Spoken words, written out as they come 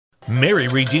Mary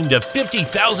redeemed a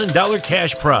 $50,000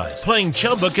 cash prize playing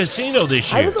Chumba Casino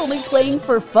this year. I was only playing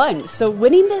for fun, so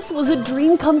winning this was a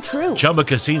dream come true. Chumba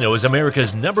Casino is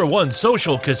America's #1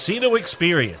 social casino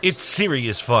experience. It's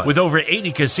serious fun. With over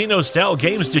 80 casino-style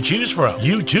games to choose from,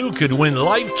 you too could win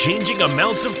life-changing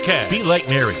amounts of cash. Be like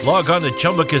Mary. Log on to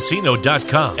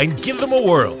ChumbaCasino.com and give them a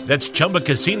whirl. That's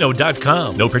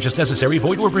ChumbaCasino.com. No purchase necessary.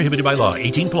 Void where prohibited by law.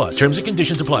 18+. Terms and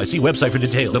conditions apply. See website for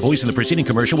details. The voice in the preceding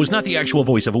commercial was not the actual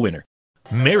voice of a winner.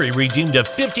 Mary redeemed a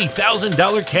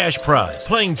 $50,000 cash prize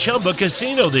playing Chumba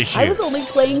Casino this year. I was only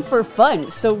playing for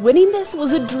fun, so winning this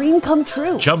was a dream come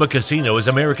true. Chumba Casino is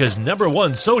America's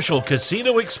 #1 social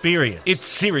casino experience. It's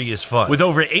serious fun. With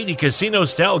over 80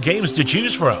 casino-style games to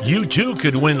choose from, you too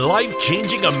could win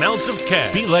life-changing amounts of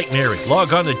cash. Be like Mary.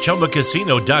 Log on to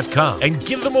ChumbaCasino.com and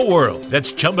give them a whirl.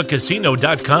 That's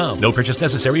ChumbaCasino.com. No purchase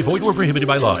necessary. Void where prohibited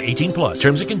by law. 18+.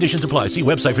 Terms and conditions apply. See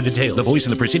website for details. The voice in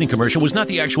the preceding commercial was not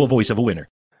the actual voice of a winner.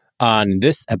 On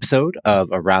this episode of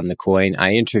Around the Coin,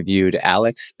 I interviewed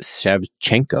Alex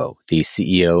Shevchenko, the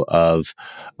CEO of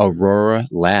Aurora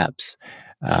Labs.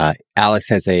 Alex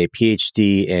has a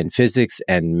PhD in physics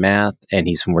and math, and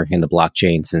he's been working in the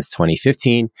blockchain since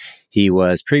 2015. He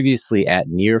was previously at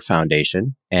Near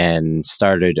Foundation and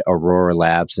started Aurora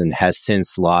Labs and has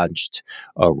since launched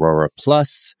Aurora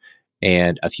Plus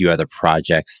and a few other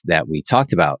projects that we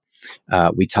talked about.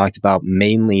 We talked about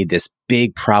mainly this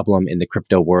big problem in the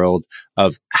crypto world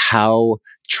of how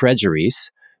treasuries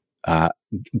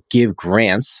give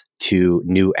grants to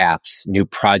new apps, new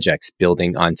projects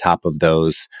building on top of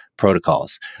those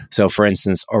protocols. So, for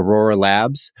instance, Aurora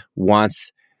Labs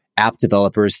wants app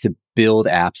developers to build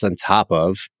apps on top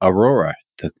of Aurora,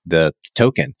 the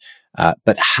token.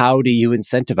 But how do you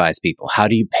incentivize people? How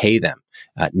do you pay them?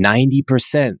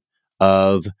 90%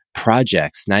 of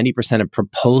projects, 90% of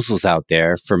proposals out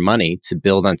there for money to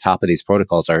build on top of these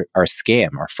protocols are scam,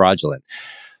 are fraudulent.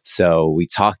 So we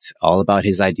talked all about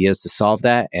his ideas to solve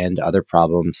that and other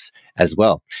problems as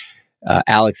well.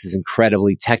 Alex is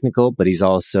incredibly technical, but he's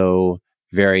also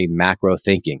very macro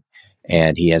thinking,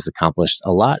 and he has accomplished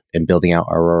a lot in building out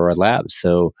Aurora Labs.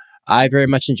 So I very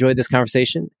much enjoyed this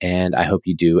conversation, and I hope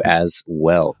you do as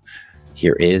well.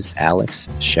 Here is Alex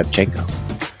Shevchenko.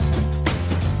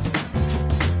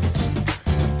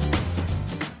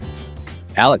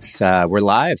 Alex, we're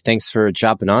live. Thanks for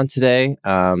jumping on today.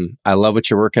 I love what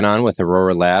you're working on with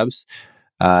Aurora Labs.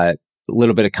 A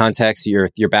little bit of context, your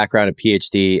background in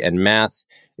PhD and math.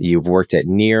 You've worked at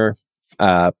Near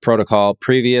Protocol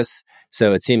previous.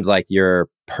 So it seems like you're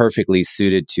perfectly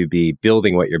suited to be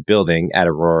building what you're building at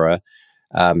Aurora.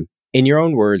 In your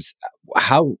own words,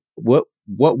 what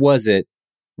was it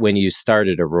when you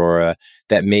started Aurora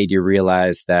that made you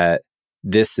realize that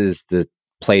this is the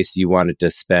place you wanted to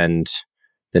spend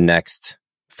the next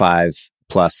 5+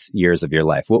 years of your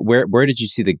life? Where did you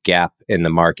see the gap in the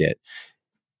market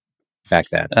back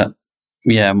then?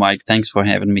 Yeah, Mike, thanks for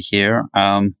having me here.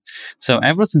 So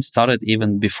everything started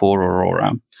even before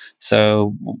Aurora.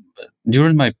 So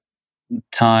during my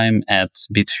time at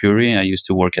Bitfury, I used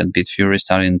to work at Bitfury,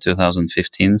 started in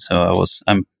 2015. So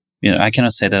I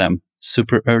cannot say that I'm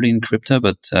super early in crypto,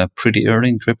 but pretty early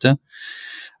in crypto.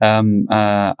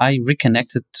 I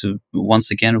reconnected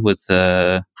once again with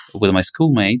my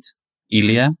schoolmate,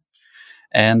 Ilya,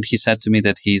 and he said to me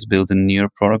that he's building Near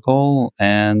protocol,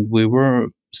 and we were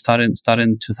starting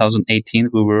in 2018.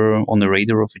 We were on the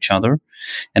radar of each other,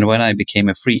 and when I became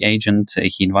a free agent,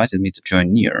 he invited me to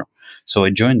join Near. So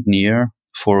I joined Near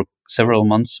for several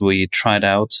months. We tried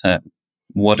out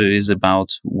what it is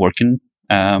about working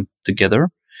together.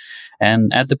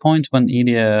 And at the point when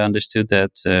Ilya understood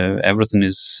that everything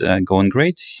is going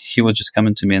great, he was just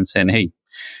coming to me and saying, hey,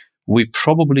 we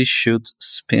probably should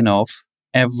spin off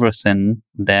everything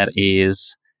that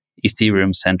is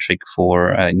Ethereum-centric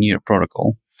for Near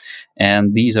protocol.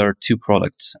 And these are two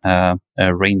products,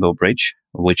 Rainbow Bridge,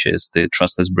 which is the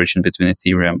trustless bridge in between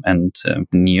Ethereum and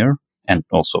Near, and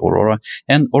also Aurora,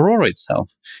 and Aurora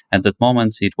itself. At that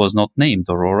moment, it was not named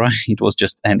Aurora. It was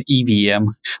just an EVM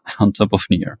on top of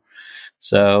Near.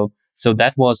 So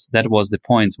that was the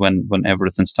point when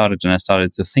everything started, and I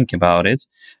started to think about it.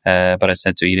 But I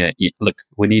said to Ilya, look,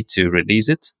 we need to release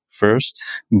it first,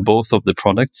 both of the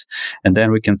products, and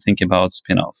then we can think about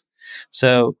spin-off.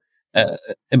 So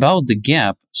about the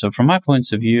gap. So from my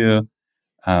point of view,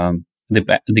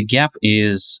 the gap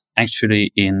is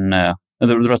actually in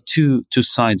there are two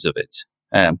sides of it.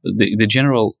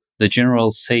 The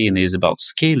general saying is about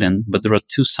scaling, but there are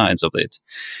two sides of it.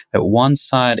 One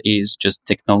side is just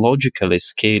technologically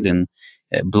scaling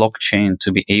blockchain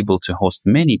to be able to host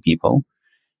many people.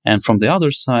 And from the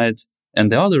other side,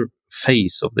 and the other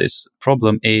face of this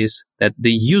problem is that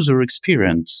the user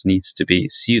experience needs to be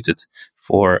suited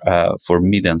for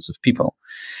millions of people.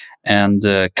 And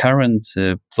current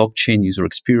blockchain user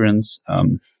experience,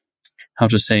 how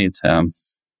to say it?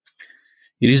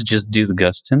 It is just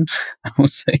disgusting, I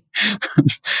would say.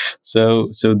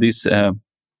 So this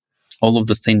all of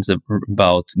the things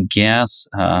about gas,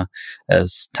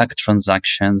 stuck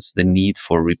transactions, the need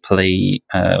for replay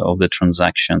of the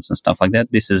transactions and stuff like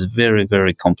that. This is very,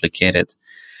 very complicated.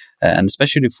 And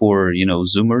especially for,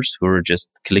 Zoomers who are just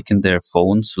clicking their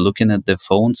phones, looking at their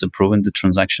phones, approving the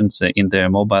transactions in their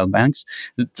mobile banks,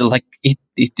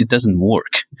 it doesn't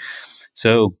work.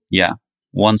 So yeah,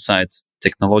 one side,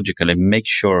 technologically make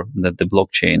sure that the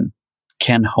blockchain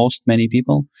can host many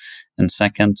people, and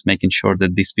second, making sure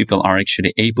that these people are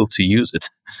actually able to use it.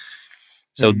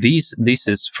 So this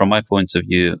is, from my point of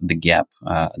view, the gap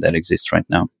that exists right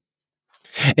now.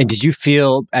 And did you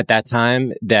feel at that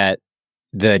time that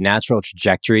the natural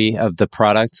trajectory of the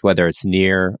product, whether it's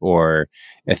Near or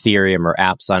Ethereum or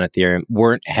apps on Ethereum,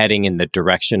 weren't heading in the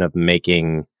direction of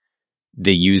making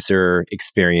the user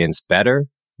experience better?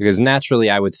 Because naturally,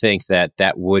 I would think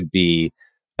that would be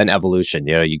an evolution.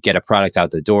 You get a product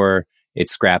out the door,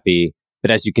 it's scrappy,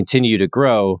 but as you continue to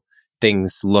grow,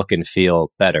 things look and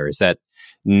feel better. Was that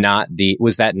not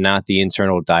the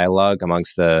internal dialogue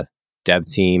amongst the dev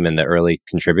team and the early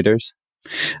contributors?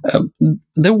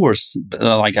 There was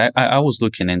I was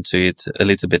looking into it a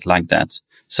little bit like that.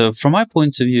 So from my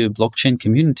point of view, blockchain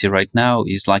community right now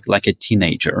is like a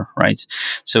teenager, right?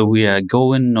 So we are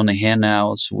going on a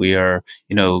hangouts. We are,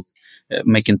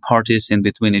 making parties in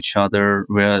between each other.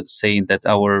 We're saying that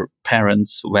our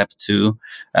parents, Web2,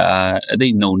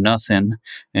 they know nothing,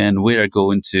 and we are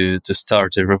going to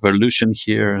start a revolution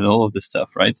here and all of this stuff,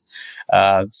 right?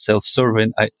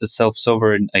 Self-sovereign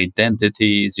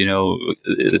identities,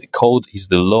 code is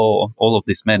the law, all of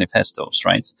these manifestos,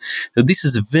 right? So this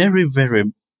is very, very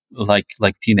like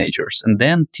teenagers. And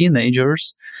then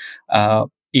teenagers,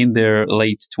 in their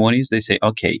late 20s, they say,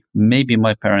 okay, maybe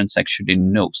my parents actually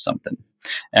know something.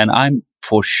 And I'm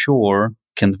for sure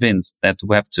convinced that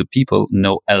Web2 people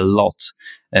know a lot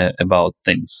about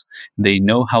things. They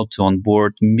know how to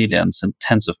onboard millions and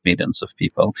tens of millions of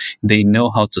people. They know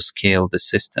how to scale the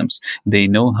systems. They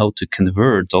know how to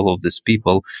convert all of these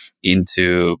people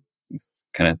into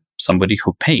kind of somebody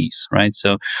who pays, right?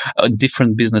 So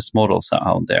different business models are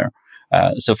out there.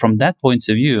 So from that point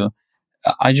of view,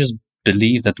 I just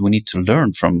believe that we need to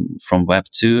learn from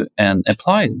Web2 and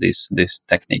apply these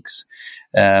techniques.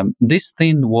 This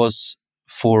thing was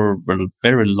for a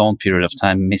very long period of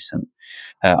time missing.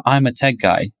 I'm a tech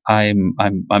guy. I'm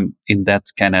in that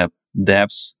kind of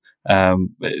devs,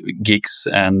 gigs,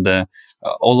 and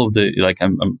all of the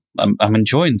I'm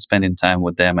enjoying spending time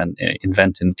with them and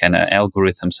inventing kind of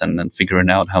algorithms and figuring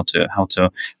out how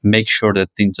to make sure that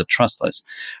things are trustless.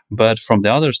 But from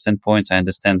the other standpoint, I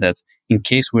understand that in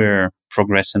case we're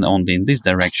progressing only in this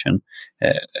direction,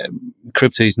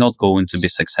 crypto is not going to be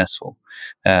successful.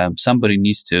 Somebody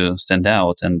needs to stand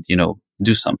out and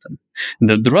do something.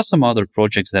 There are some other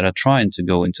projects that are trying to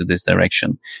go into this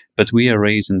direction, but we are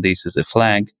raising this as a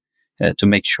flag to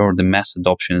make sure the mass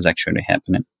adoption is actually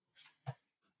happening.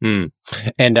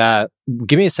 And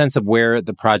give me a sense of where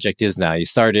the project is now. You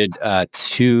started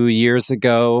 2 years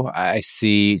ago. I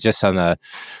see just on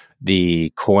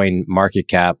the coin market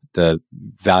cap, the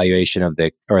valuation of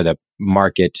the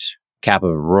market cap of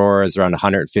Aurora is around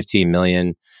 115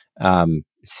 million.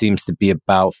 Seems to be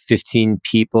about 15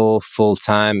 people full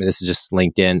time. This is just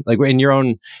LinkedIn. Like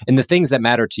in the things that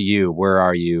matter to you, where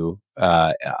are you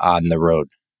on the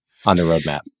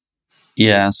roadmap?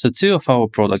 Yeah, so two of our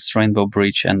products, Rainbow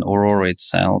Bridge and Aurora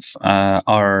itself,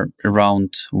 are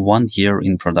around 1 year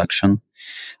in production.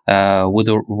 With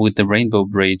the Rainbow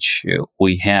Bridge,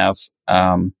 we have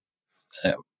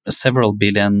several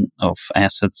billion of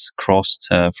assets crossed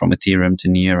from Ethereum to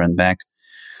Near and back.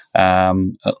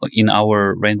 In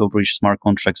our Rainbow Bridge smart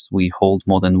contracts, we hold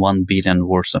more than 1 billion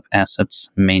worth of assets,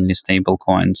 mainly stable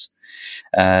coins.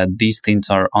 These things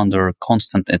are under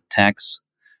constant attacks.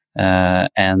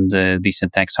 And these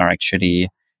attacks are actually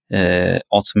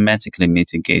automatically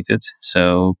mitigated.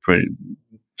 So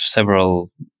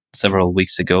several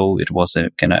weeks ago, it was a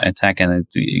kind of attack, and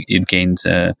it gained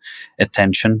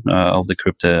attention of the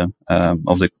crypto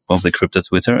of the crypto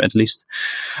Twitter, at least.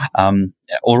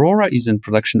 Aurora is in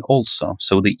production also,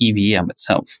 so the EVM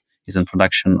itself. is in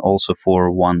production also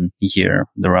for 1 year.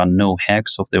 There are no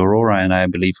hacks of the Aurora, and I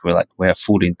believe we are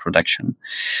fully in production.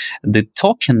 The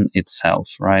token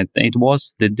itself, right? It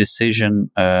was the decision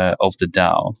of the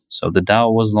DAO. So the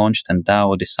DAO was launched, and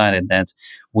DAO decided that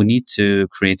we need to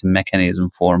create a mechanism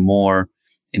for more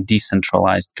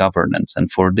decentralized governance.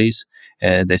 And for this,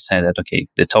 they said that, okay,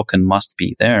 the token must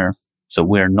be there. So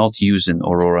we're not using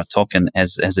Aurora token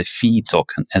as a fee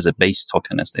token, as a base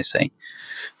token, as they say.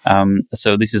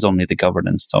 So this is only the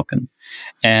governance token.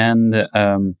 And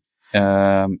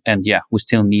yeah, we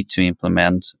still need to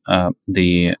implement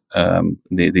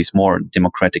this more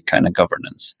democratic kind of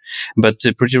governance. But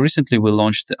pretty recently, we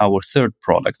launched our third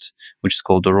product, which is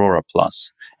called Aurora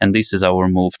Plus, and this is our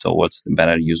move towards the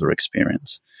better user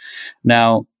experience.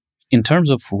 Now, in terms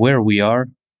of where we are,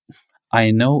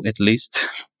 I know at least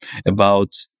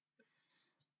about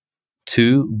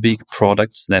 2 big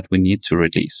products that we need to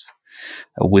release.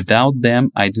 Without them,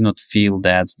 I do not feel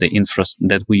that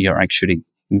that we are actually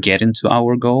getting to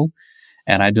our goal,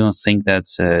 and I do not think that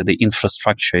the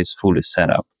infrastructure is fully set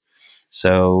up.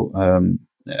 So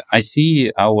I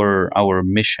see our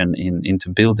mission into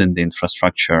building the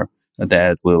infrastructure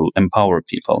that will empower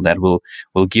people, that will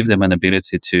give them an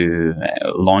ability to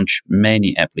launch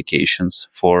many applications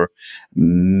for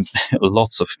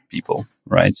lots of people,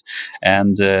 right?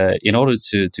 And in order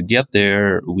to get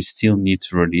there, we still need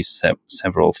to release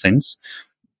several things.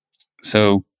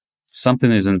 So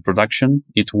something is in production,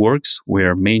 it works,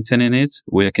 we're maintaining it,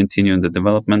 we're continuing the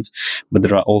development, but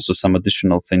there are also some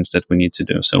additional things that we need to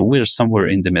do. So we're somewhere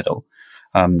in the middle.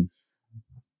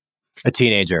 A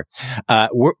teenager.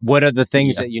 What are the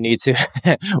things that you need to,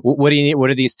 what do you need?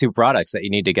 What are these 2 products that you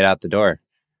need to get out the door?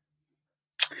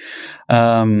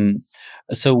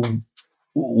 So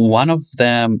one of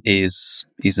them is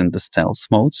in the stealth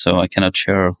mode, so I cannot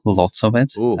share lots of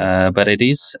it. But it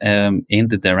is in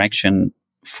the direction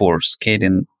for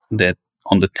scaling that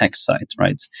on the tech side,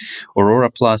 right?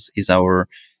 Aurora Plus is our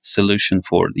solution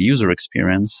for the user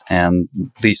experience, and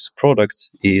this product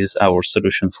is our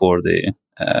solution for the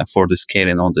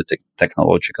scaling on the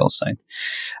technological side.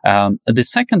 The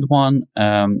second one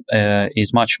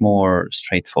is much more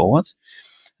straightforward.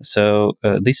 So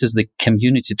this is the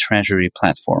community treasury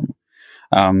platform.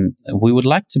 We would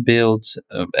like to build,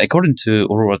 according to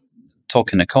Aurora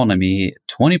Token Economy,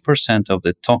 20% of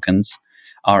the tokens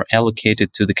are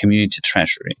allocated to the community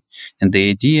treasury. And the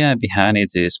idea behind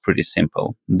it is pretty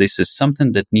simple. This is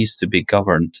something that needs to be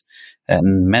governed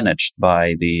and managed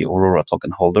by the Aurora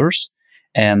token holders.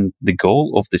 And the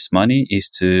goal of this money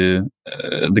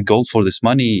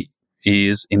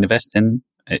is investing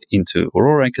into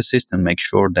Aurora ecosystem, make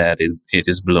sure that it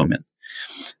is blooming.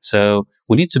 So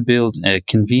we need to build a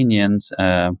convenient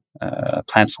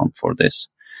platform for this.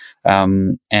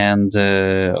 And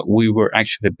we were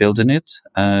actually building it.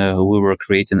 We were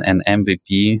creating an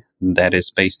MVP that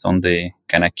is based on the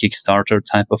kind of Kickstarter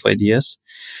type of ideas.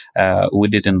 We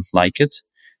didn't like it.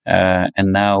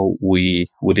 And now we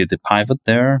did the pivot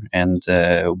there and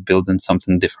building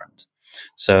something different.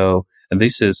 So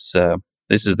this is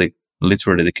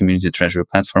literally the community treasury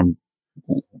platform.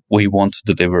 We want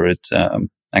to deliver it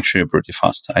actually pretty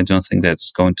fast. I don't think that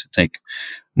it's going to take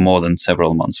more than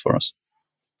several months for us.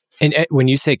 And when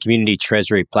you say community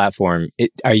treasury platform,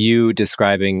 are you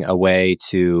describing a way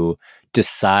to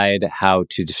decide how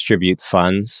to distribute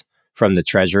funds from the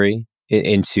treasury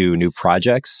into new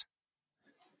projects?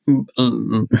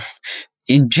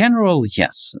 In general,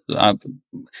 yes.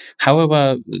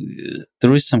 However,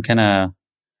 there is some kind of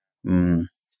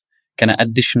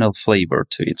additional flavor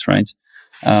to it, right?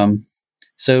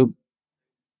 So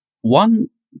one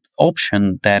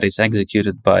option that is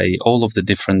executed by all of the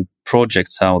different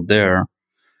projects out there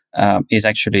is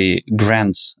actually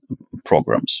grants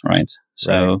programs, right?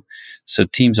 So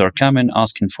teams are coming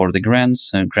asking for the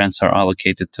grants, and grants are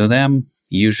allocated to them,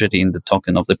 usually in the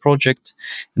token of the project.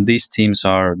 And these teams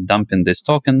are dumping these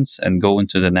tokens and go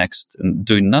into the next,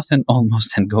 doing nothing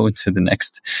almost, and go into the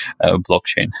next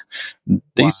blockchain.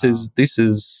 This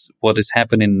is what is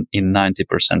happening in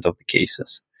 90% of the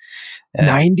cases.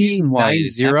 90?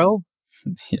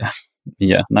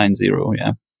 Yeah, 90,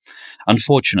 yeah.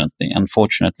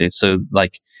 Unfortunately. So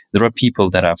like there are people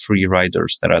that are free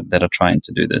riders that are trying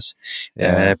to do this.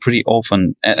 Pretty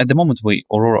often at the moment,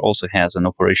 Aurora also has an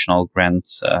operational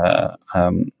grant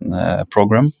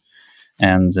program,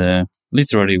 and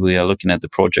literally we are looking at the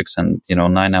projects, and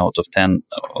 9 out of 10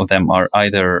 of them are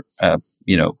either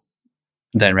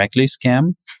directly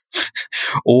scam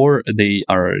or they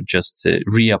are just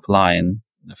reapplying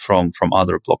from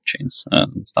other blockchains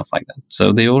and stuff like that.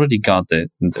 So they already got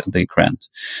the grant.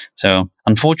 So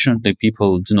unfortunately,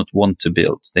 people do not want to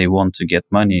build; they want to get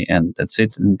money, and that's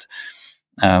it. And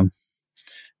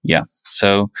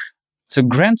so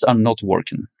grants are not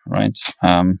working, right?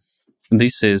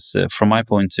 This is, from my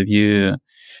point of view,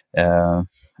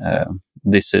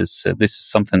 this is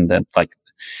something that, like,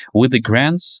 with the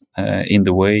grants in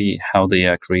the way how they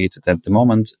are created at the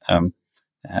moment,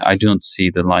 I do not see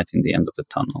the light in the end of the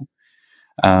tunnel.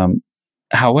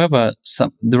 However,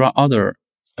 there are other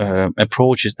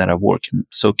approaches that are working.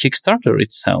 So Kickstarter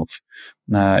itself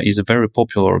is a very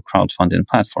popular crowdfunding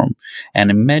platform. And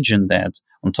imagine that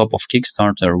on top of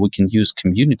Kickstarter, we can use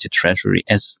community treasury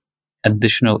as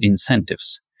additional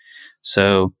incentives.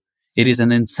 So it is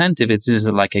an incentive. It is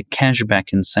like a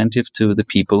cashback incentive to the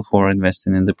people who are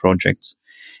investing in the projects.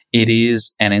 It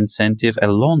is an incentive, a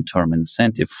long-term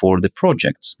incentive for the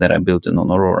projects that are built on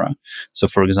Aurora. So,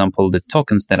 for example, the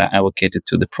tokens that are allocated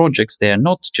to the projects, they are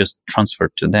not just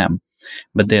transferred to them,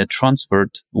 but they are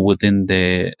transferred within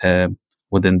the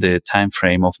time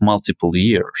frame of multiple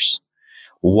years.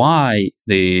 Why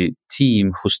the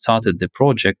team who started the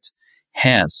project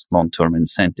has long-term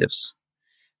incentives,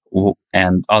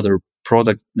 and other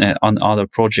other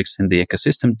projects in the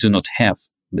ecosystem do not have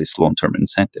these long-term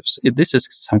incentives. This is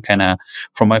some kind of,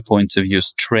 from my point of view,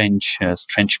 strange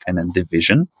kind of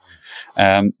division,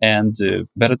 and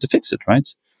better to fix it, right?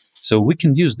 So we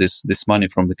can use this money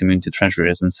from the community treasury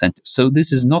as incentive. So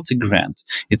this is not a grant.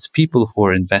 It's people who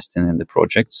are investing in the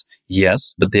projects,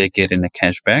 yes, but they are getting a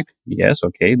cashback. Yes,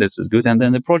 okay, this is good. And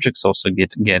then the projects also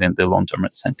getting the long-term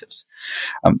incentives.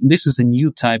 This is a new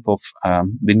type of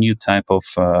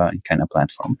kind of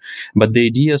platform. But the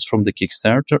ideas from the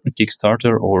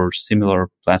Kickstarter or similar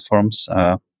platforms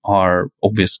are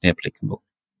obviously applicable.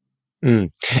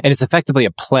 And it's effectively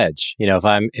a pledge. You know,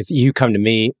 if you come to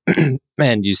me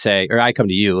and you say, or I come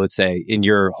to you, let's say, and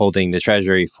you're holding the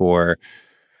treasury for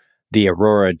the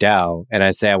Aurora DAO, and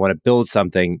I say, I want to build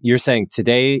something. You're saying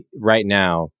today, right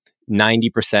now,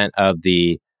 90% of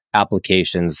the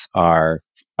applications are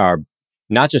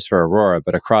not just for Aurora,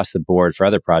 but across the board for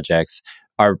other projects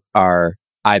are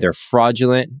either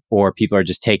fraudulent or people are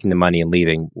just taking the money and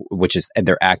leaving, and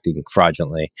they're acting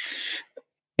fraudulently.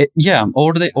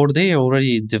 Or they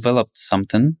already developed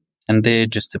something and they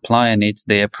just applying it.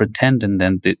 They are pretending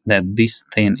that this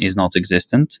thing is not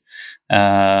existent,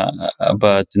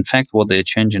 but in fact, what they're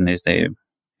changing is they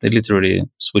literally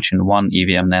switching one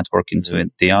EVM network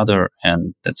into the other,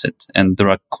 and that's it. And there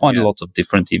are quite a lot of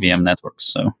different EVM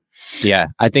networks. So. Yeah,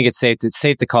 I think it's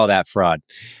safe to call that fraud.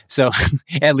 So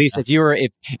at least if you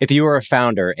were a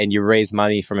founder and you raised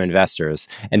money from investors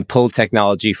and pulled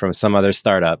technology from some other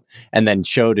startup and then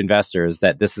showed investors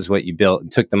that this is what you built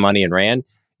and took the money and ran,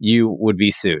 you would be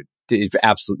sued.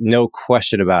 Absolutely no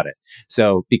question about it.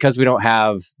 So because we don't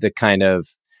have the kind of,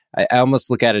 I almost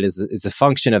look at it as a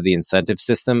function of the incentive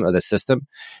system or the system,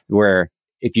 where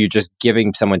if you're just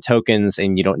giving someone tokens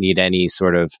and you don't need any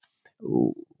sort of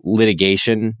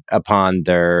litigation upon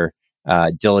their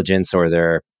diligence or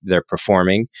their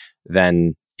performing,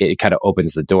 then it kind of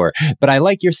opens the door. But I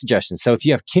like your suggestion. So if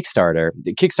you have Kickstarter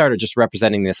just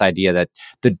representing this idea that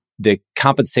the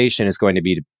compensation is going to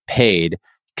be paid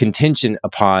contingent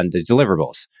upon the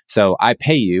deliverables. So I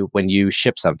pay you when you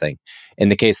ship something. In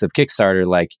the case of Kickstarter,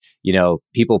 like, you know,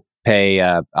 people pay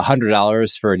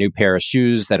 $100 for a new pair of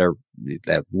shoes that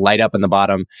light up in the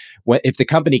bottom. If the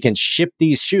company can ship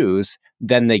these shoes,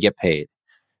 then they get paid.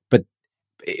 But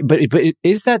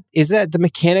is that the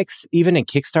mechanics even in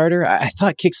Kickstarter? I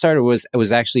thought Kickstarter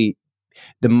was actually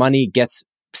the money gets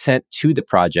sent to the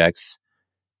projects,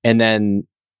 and then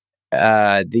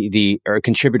the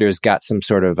contributors got some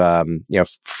sort of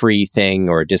free thing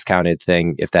or discounted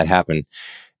thing if that happened.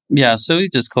 Yeah, so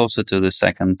it is closer to the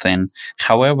second thing.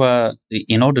 However,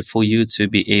 in order for you to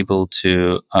be able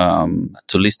to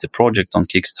list a project on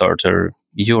Kickstarter,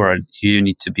 you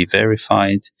need to be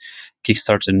verified.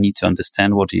 Kickstarter need to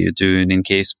understand what you're doing in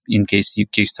case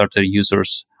Kickstarter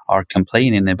users are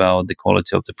complaining about the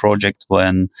quality of the project,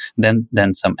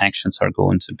 then some actions are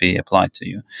going to be applied to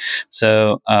you.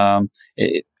 So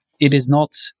it is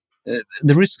not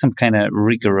there is some kind of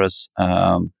rigorous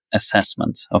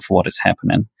assessment of what is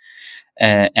happening,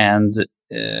 and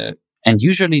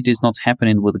usually it is not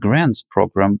happening with grants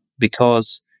program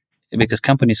because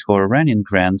companies who are running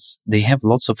grants, they have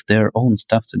lots of their own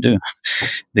stuff to do.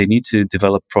 They need to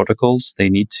develop protocols. They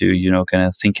need to, kind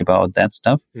of think about that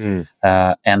stuff.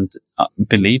 And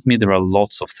believe me, there are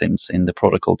lots of things in the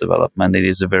protocol development. It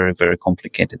is a very, very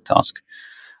complicated task.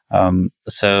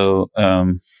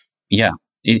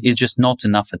 It's just not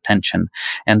enough attention.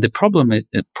 And the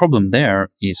problem there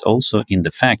is also in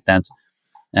the fact that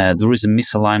there is a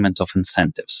misalignment of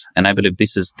incentives. And I believe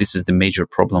this is the major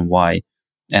problem why,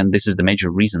 and this is the major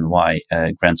reason why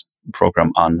grants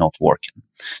program are not working.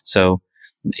 So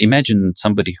imagine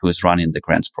somebody who is running the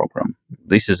grants program.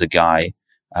 This is a guy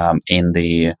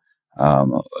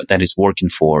that is working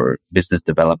for business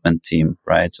development team,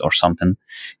 right, or something.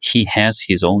 He has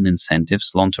his own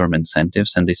incentives, long-term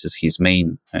incentives, and this is his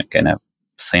main kind of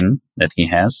thing that he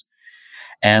has.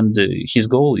 And his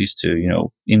goal is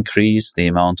to, increase the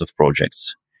amount of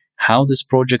projects. How these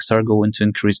projects are going to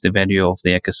increase the value of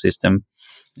the ecosystem,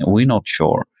 we're not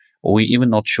sure. We're even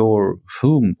not sure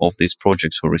whom of these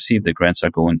projects who receive the grants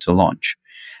are going to launch.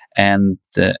 And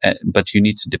but you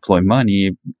need to deploy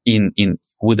money in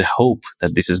with the hope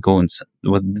that this is going to,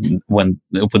 with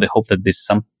the hope that this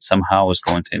somehow is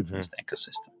going to influence the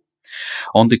ecosystem.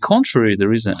 On the contrary,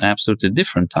 there is an absolutely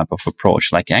different type of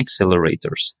approach, like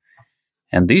accelerators.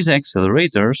 And these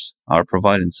accelerators are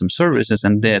providing some services,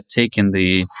 and they're taking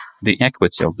the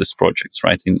equity of these projects,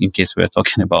 right? In case we are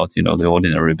talking about, the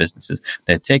ordinary businesses,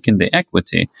 they're taking the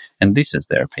equity, and this is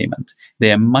their payment.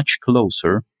 They are much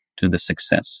closer to the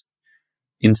success.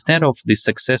 Instead of the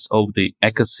success of the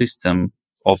ecosystem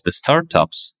of the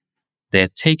startups, they're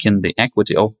taking the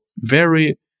equity of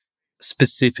very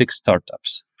specific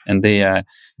startups, and they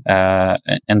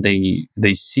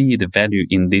see the value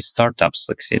in these startups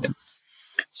succeeding.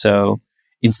 So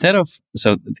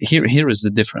here is the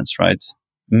difference, right?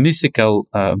 Mythical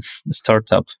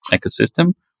startup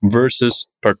ecosystem versus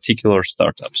particular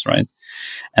startups, right?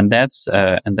 And that's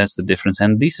the difference.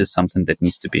 And this is something that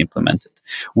needs to be implemented.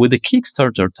 With the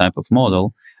Kickstarter type of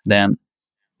model, then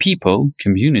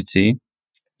community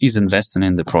is investing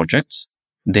in the projects.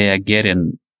 They are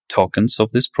getting tokens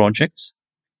of these projects,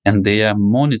 and they are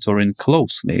monitoring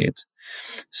closely it.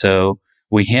 So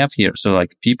we have here, so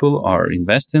like people are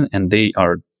investing and they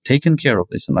are taking care of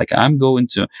this. And like, I'm going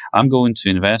to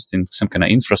invest in some kind of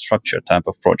infrastructure type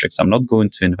of projects. I'm not going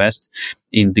to invest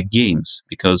in the games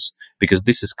because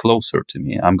this is closer to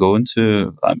me.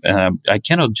 I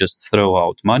cannot just throw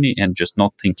out money and just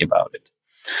not think about it.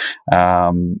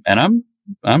 And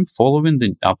I'm following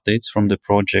the updates from the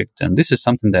project, and this is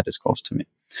something that is close to me.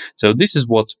 So this is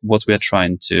what we are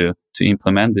trying to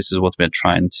implement. This is what we are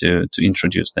trying to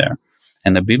introduce there.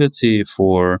 An ability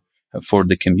for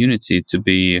the community to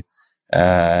be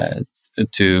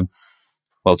to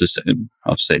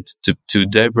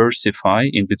diversify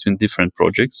in between different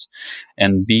projects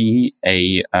and be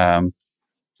a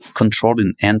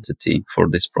controlling entity for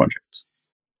this project.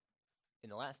 In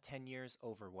the last 10 years,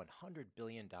 over $100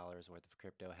 billion worth of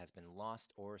crypto has been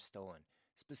lost or stolen,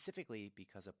 specifically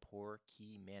because of poor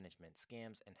key management,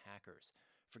 scams, and hackers.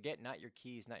 Forget not your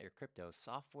keys, not your crypto.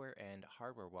 Software and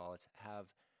hardware wallets have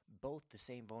both the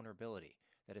same vulnerability,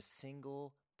 that a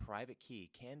single private key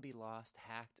can be lost,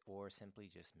 hacked, or simply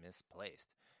just misplaced.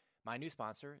 My new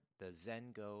sponsor, the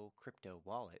Zengo crypto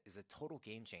wallet, is a total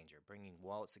game changer, bringing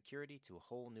wallet security to a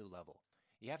whole new level.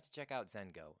 You have to check out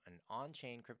Zengo, an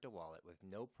on-chain crypto wallet with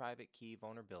no private key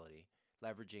vulnerability,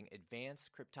 leveraging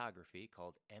advanced cryptography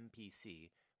called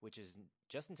MPC, which is,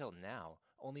 just until now,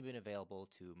 only been available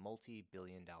to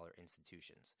multi-billion-dollar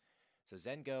institutions. So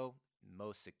Zengo,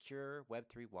 most secure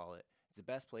Web3 wallet, is the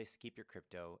best place to keep your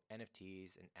crypto,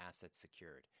 NFTs, and assets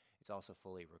secured. It's also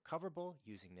fully recoverable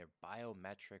using their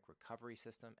biometric recovery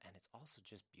system, and it's also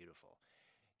just beautiful.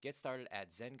 Get started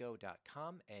at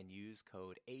Zengo.com and use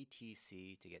code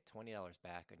ATC to get $20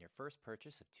 back on your first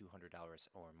purchase of $200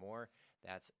 or more.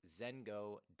 That's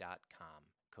Zengo.com.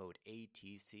 Code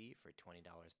ATC for $20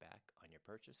 back on your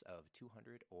purchase of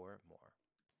 $200 or more.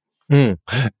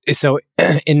 So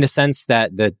in the sense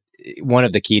that one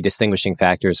of the key distinguishing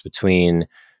factors between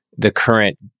the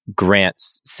current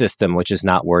grants system, which is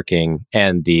not working,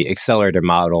 and the accelerator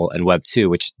model and Web 2,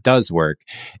 which does work,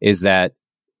 is that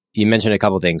you mentioned a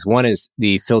couple of things. One is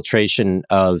the filtration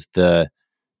of the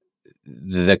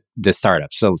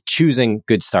startups. So choosing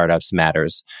good startups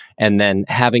matters. And then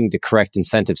having the correct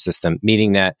incentive system,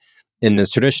 meaning that in the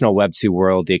traditional Web 2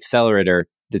 world, the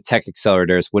tech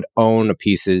accelerators would own a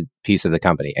piece of the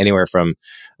company, anywhere from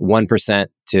 1%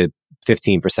 to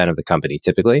 15% of the company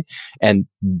typically. And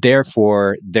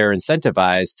therefore, they're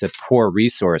incentivized to pour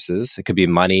resources, it could be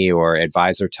money or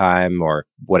advisor time or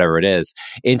whatever it is,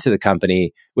 into the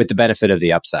company with the benefit of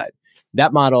the upside.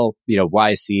 That model,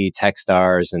 YC,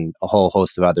 Techstars, and a whole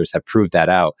host of others have proved that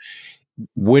out.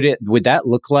 Would that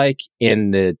look like in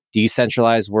the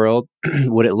decentralized world?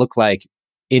 Would it look like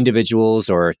individuals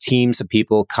or teams of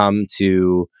people come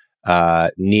to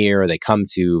Near, they come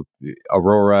to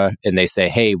Aurora and they say,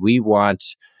 hey, we want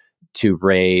to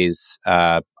raise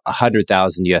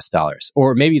 $100,000 US,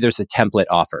 or maybe there's a template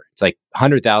offer. It's like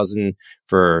 100,000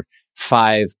 for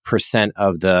 5%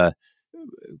 of the.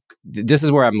 This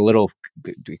is where I'm a little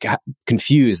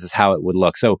confused as how it would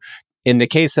look. So, in the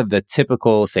case of the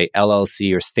typical, say,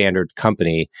 LLC or standard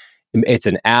company, it's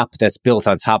an app that's built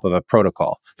on top of a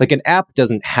protocol. Like an app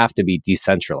doesn't have to be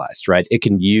decentralized, right? It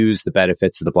can use the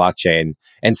benefits of the blockchain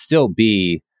and still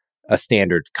be a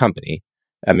standard company.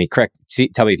 I mean,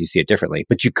 tell me if you see it differently,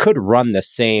 but you could run the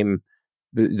same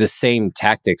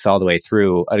tactics all the way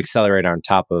through an accelerator on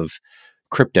top of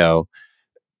crypto.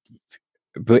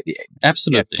 But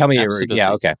absolutely, yeah, tell me, absolutely.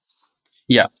 Okay.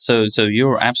 Yeah, so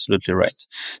you're absolutely right.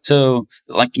 So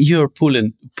like you're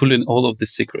pulling all of the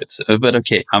secrets, but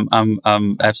okay,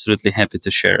 I'm absolutely happy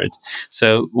to share it.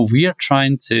 So we're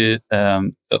actually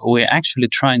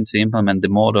trying to implement the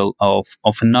model of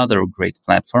another great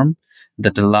platform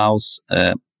that allows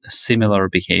similar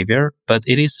behavior, but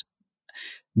it is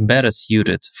better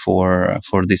suited for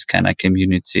this kind of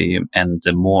community and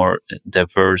the more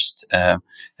diverse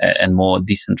and more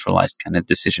decentralized kind of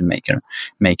decision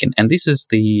making. And this is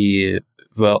the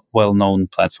well-known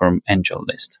platform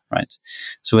AngelList, right?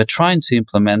 So we're trying to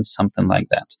implement something like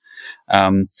that.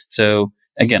 So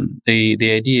again,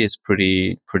 the idea is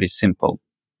pretty simple.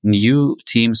 New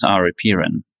teams are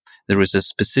appearing. There is a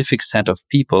specific set of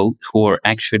people who are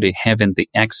actually having the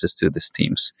access to these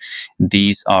teams.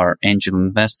 These are angel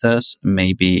investors,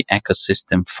 maybe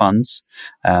ecosystem funds,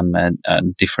 and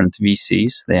different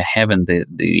VCs. They're having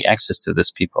the access to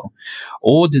these people.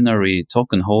 Ordinary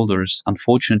token holders,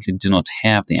 unfortunately, do not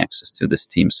have the access to these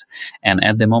teams. And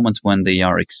at the moment when they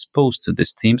are exposed to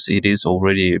these teams, it is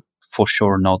already for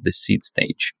sure not the seed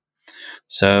stage.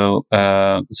 So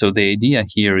the idea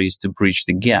here is to bridge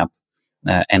the gap.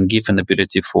 And give an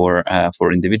ability for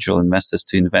individual investors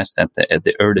to invest at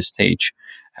the early stage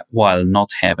while not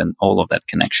having all of that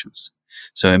connections.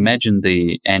 So imagine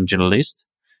the AngelList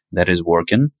that is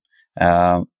working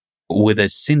with a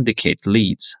syndicate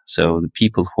leads. So the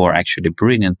people who are actually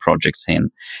bringing projects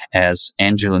in as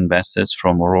angel investors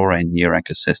from Aurora and Near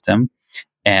ecosystem,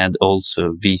 and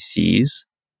also VCs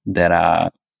that are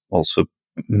also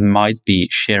might be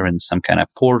sharing some kind of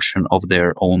portion of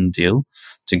their own deal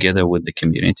together with the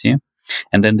community.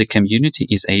 And then the community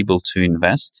is able to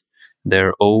invest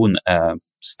their own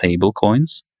stable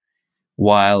coins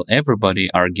while everybody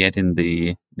are getting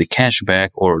the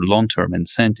cashback or long-term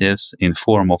incentives in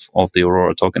form of the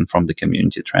Aurora token from the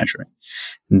community treasury.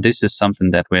 And this is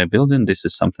something that we are building. This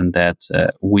is something that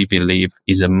we believe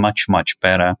is a much, much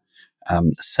better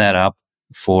setup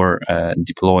for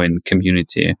deploying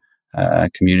community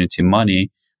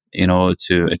money in order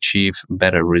to achieve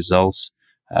better results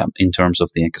in terms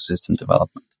of the ecosystem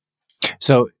development.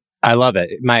 So I love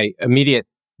it. My immediate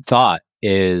thought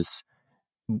is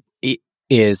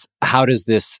how does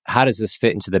this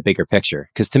fit into the bigger picture?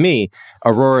 Because to me,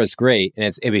 Aurora is great,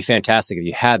 and it'd be fantastic if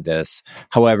you had this.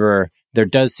 However, there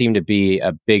does seem to be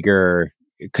a bigger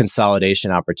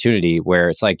consolidation opportunity where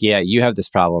it's like, yeah, you have this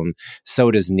problem, so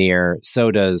does Near,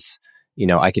 so does,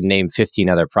 I could name 15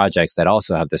 other projects that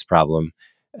also have this problem.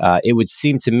 It would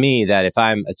seem to me that if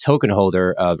I'm a token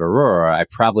holder of Aurora, I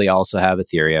probably also have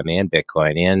Ethereum and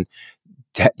Bitcoin and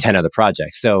 10 other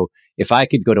projects. So if I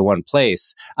could go to one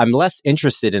place, I'm less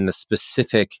interested in the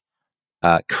specific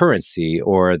currency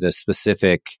or the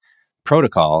specific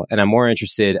protocol, and I'm more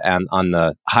interested on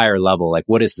the higher level, like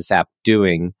what is this app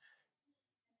doing?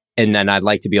 And then I'd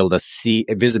like to be able to see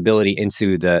visibility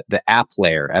into the app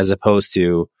layer as opposed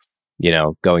to,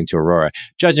 going to Aurora.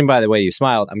 Judging by the way you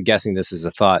smiled, I'm guessing this is a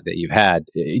thought that you've had.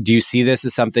 Do you see this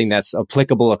as something that's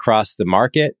applicable across the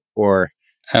market, or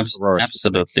Aurora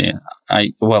absolutely?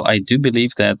 I do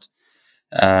believe that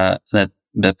that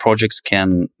projects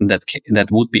that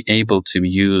would be able to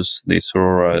use this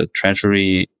Aurora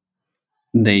treasury,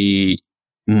 they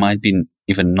might be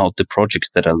even not the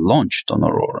projects that are launched on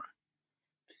Aurora.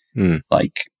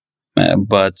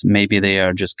 But maybe they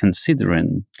are just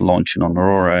considering launching on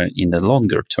Aurora in the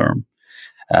longer term.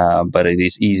 But it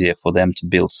is easier for them to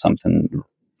build something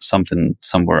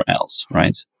somewhere else,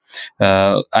 right?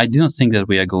 I do not think that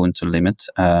we are going to limit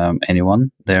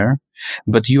anyone there.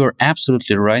 But you are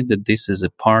absolutely right that this is a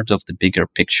part of the bigger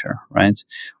picture, right?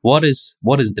 What is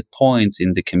the point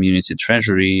in the community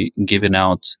treasury giving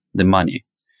out the money?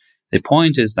 The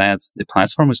point is that the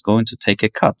platform is going to take a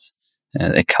cut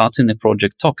in the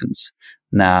project tokens.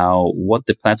 Now, what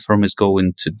the platform is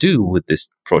going to do with these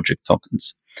project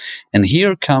tokens? And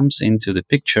here comes into the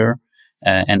picture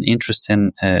an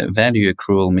interesting value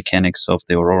accrual mechanics of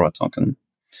the Aurora token.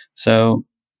 So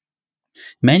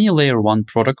many layer 1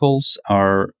 protocols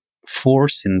are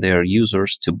forcing their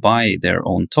users to buy their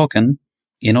own token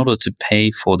in order to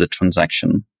pay for the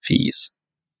transaction fees.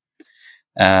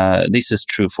 This is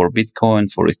true for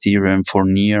Bitcoin, for Ethereum, for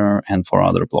Near, and for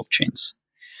other blockchains.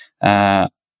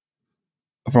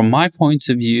 From my point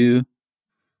of view,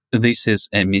 this is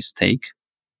a mistake,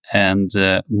 and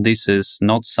this is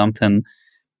not something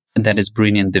that is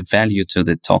bringing the value to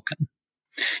the token.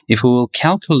 If we will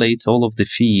calculate all of the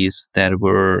fees that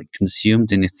were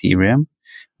consumed in Ethereum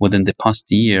within the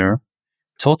past year,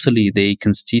 totally they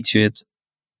constitute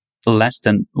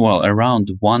around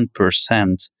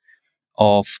 1%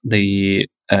 of the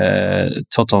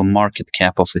total market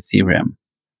cap of Ethereum.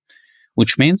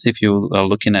 Which means if you are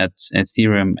looking at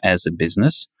Ethereum as a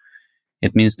business,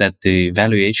 it means that the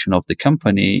valuation of the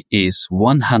company is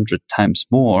 100 times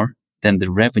more than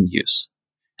the revenues.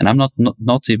 And I'm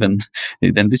not even,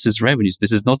 then this is revenues.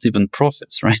 This is not even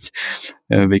profits, right?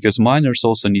 Because miners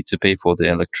also need to pay for the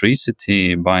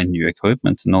electricity, buy new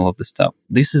equipment and all of the stuff.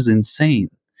 This is insane.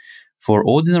 For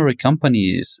ordinary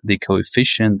companies, the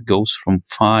coefficient goes from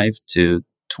 5 to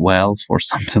 12 or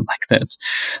something like that.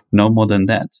 No more than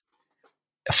that.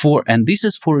 And this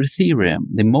is for Ethereum,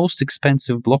 the most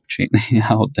expensive blockchain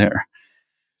out there.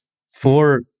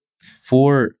 For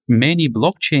many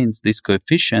blockchains, this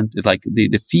coefficient, like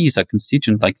the fees are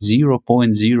constituent like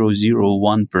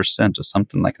 0.001% or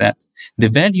something like that. The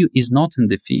value is not in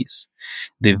the fees.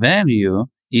 The value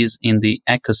is in the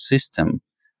ecosystem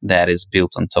that is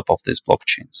built on top of these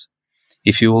blockchains.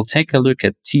 If you will take a look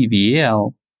at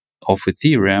TVL of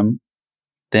Ethereum,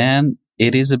 then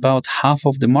it is about half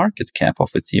of the market cap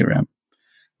of Ethereum.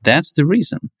 That's the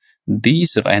reason. And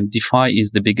DeFi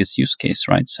is the biggest use case,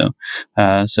 right? So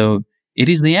it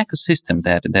is the ecosystem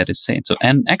that is saying so.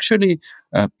 And actually,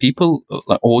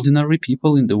 ordinary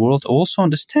people in the world also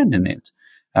understanding it.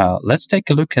 Let's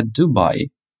take a look at Dubai.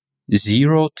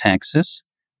 0 taxes.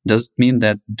 Does it mean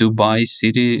that Dubai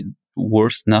city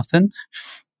worth nothing?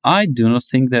 I do not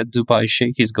think that Dubai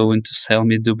Sheikh is going to sell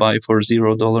me Dubai for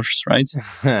 $0, right?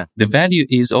 The value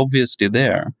is obviously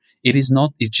there. It's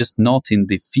just not in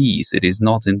the fees. It is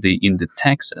not in the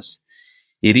taxes.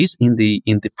 It is in the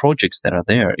projects that are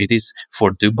there. It is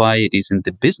for Dubai. It is in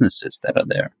the businesses that are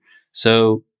there.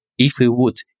 So if we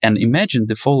would, and imagine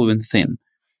the following thing.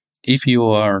 If you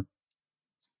are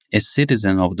a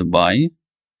citizen of Dubai,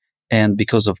 and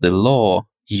because of the law,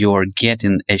 you're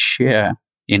getting a share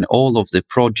in all of the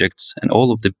projects and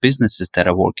all of the businesses that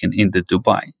are working in the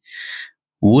Dubai.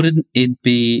 Wouldn't it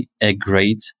be a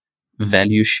great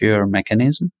value share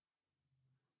mechanism?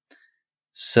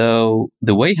 So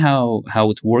the way how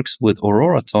it works with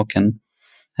Aurora token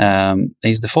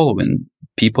is the following.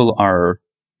 People are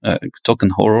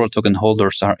Aurora token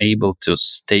holders are able to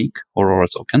stake Aurora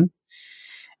token,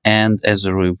 and as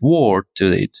a reward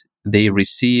to it, they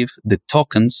receive the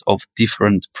tokens of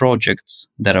different projects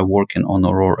that are working on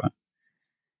Aurora.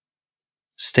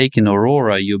 Staking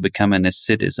Aurora, you become a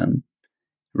citizen.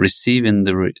 Receiving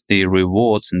the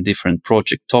rewards in different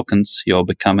project tokens, you're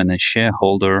becoming a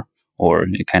shareholder or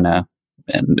kind of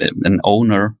an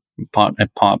owner,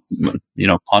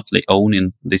 partly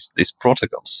owning these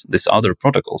protocols, these other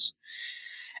protocols.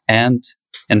 And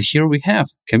here we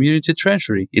have community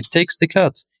treasury. It takes the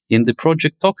cut in the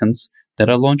project tokens that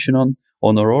are launching on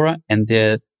Aurora, and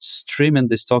they're streaming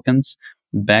these tokens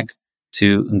back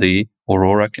to the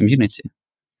Aurora community.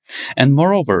 And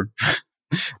moreover,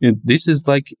 this is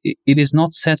like, it is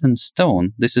not set in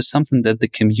stone. This is something that the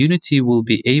community will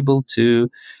be able to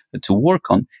work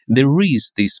on. There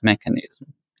is this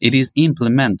mechanism. It is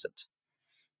implemented.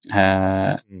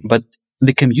 But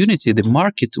the community, the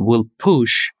market will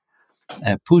push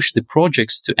the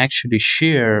projects to actually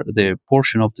share the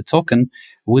portion of the token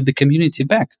with the community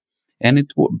back. And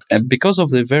because of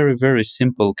the very, very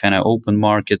simple kind of open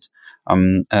market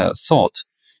thought,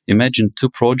 imagine 2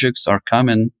 projects are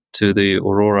coming to the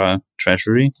Aurora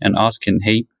treasury and asking,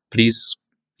 hey, please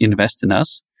invest in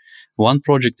us. One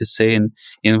project is saying,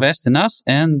 invest in us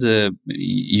and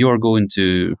you're going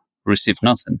to receive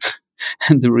nothing.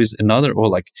 And there is another, or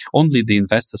like only the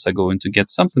investors are going to get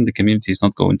something, the community is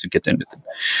not going to get anything.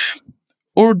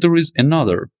 Or there is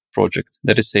another project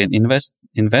that is saying,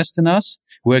 invest in us.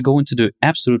 We're going to do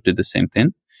absolutely the same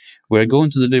thing. We're going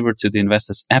to deliver to the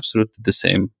investors absolutely the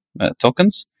same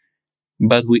tokens,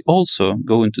 but we also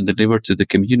going to deliver to the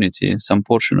community some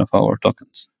portion of our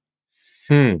tokens.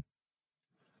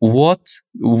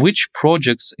 Which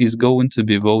projects is going to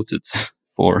be voted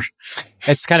for?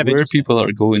 It's kind of where people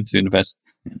are going to invest.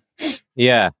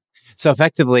 Yeah. So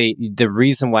effectively, the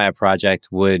reason why a project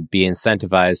would be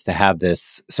incentivized to have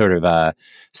this sort of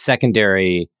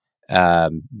secondary,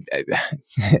 the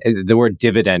word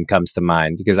dividend comes to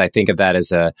mind because I think of that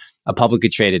as a publicly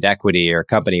traded equity or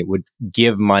company would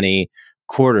give money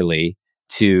quarterly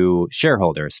to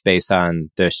shareholders based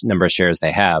on the number of shares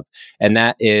they have. And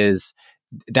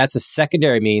that's a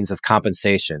secondary means of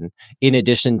compensation in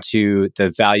addition to the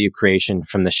value creation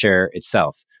from the share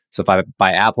itself. So if I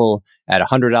buy Apple at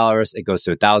 $100, it goes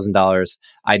to $1,000.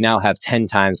 I now have 10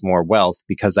 times more wealth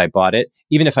because I bought it.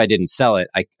 Even if I didn't sell it,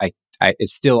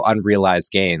 it's still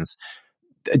unrealized gains.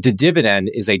 The dividend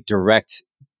is a direct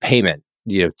payment,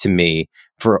 to me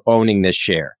for owning this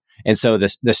share. And so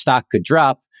the stock could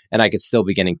drop and I could still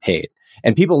be getting paid.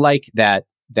 And people like that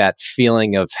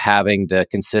feeling of having the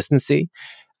consistency.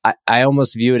 I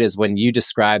almost view it as when you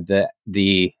describe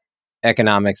the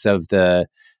economics of the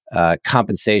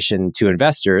compensation to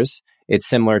investors, it's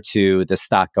similar to the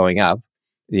stock going up.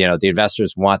 The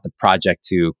investors want the project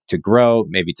to grow,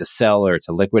 maybe to sell or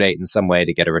to liquidate in some way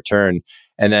to get a return.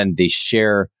 And then the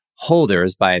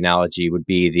shareholders, by analogy, would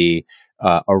be the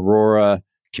Aurora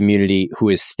community who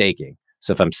is staking.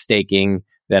 So if I'm staking,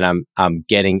 then I'm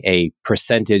getting a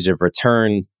percentage of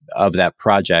return of that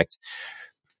project.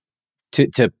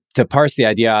 To parse the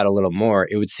idea out a little more,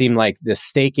 it would seem like the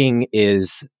staking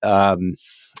is,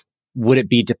 would it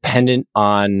be dependent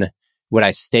on, would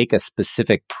I stake a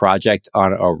specific project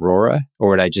on Aurora,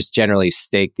 or would I just generally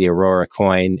stake the Aurora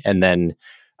coin and then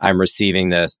I'm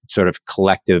receiving the sort of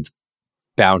collective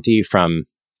bounty from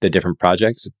the different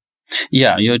projects?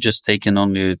 Yeah, you're just taking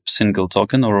only a single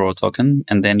token, Aurora token,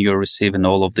 and then you're receiving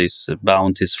all of these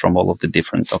bounties from all of the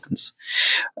different tokens.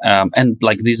 And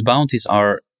like these bounties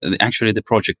are actually the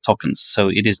project tokens. So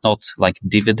it is not like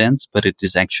dividends, but it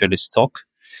is actually stock,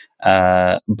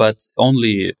 but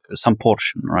only some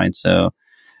portion, right? So,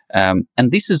 and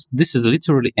this is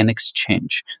literally an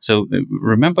exchange. So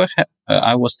remember,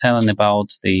 I was telling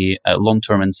about the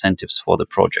long-term incentives for the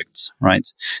projects, right?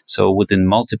 So within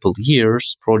multiple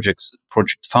years, project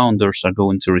founders are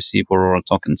going to receive Aurora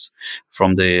tokens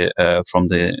from the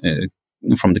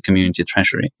community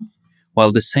treasury.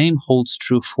 While the same holds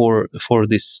true for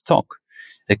this stock.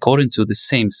 According to the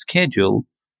same schedule,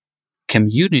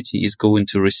 community is going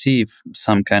to receive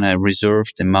some kind of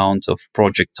reserved amount of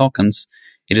project tokens.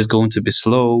 It is going to be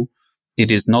slow.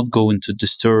 It is not going to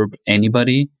disturb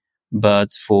anybody,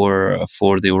 but for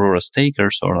the Aurora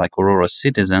stakers or like Aurora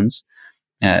citizens,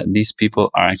 these people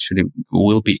are actually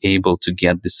will be able to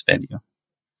get this value.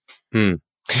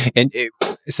 And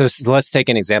so let's take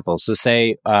an example. So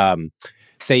say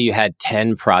you had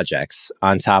 10 projects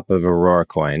on top of Aurora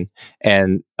Coin,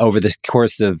 and over the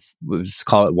course of, let's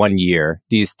call it 1 year,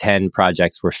 these 10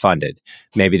 projects were funded.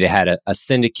 Maybe they had a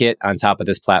syndicate on top of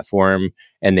this platform,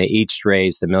 and they each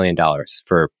raised $1 million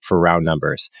for round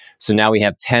numbers. So now we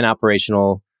have 10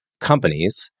 operational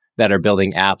companies that are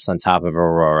building apps on top of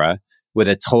Aurora with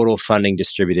a total funding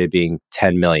distributed being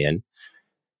 10 million.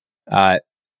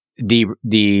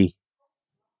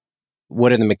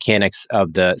 What are the mechanics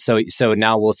of the, so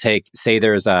now we'll say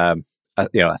there's a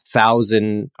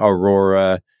 1,000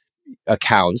 Aurora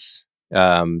accounts.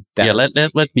 Let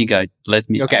me guide.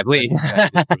 Okay, please.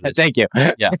 Thank you.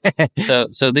 Yeah.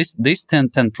 So these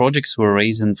 10 projects were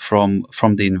raised from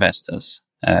the investors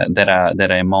that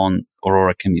are among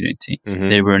Aurora community. Mm-hmm.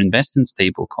 They were investing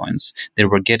stable coins. They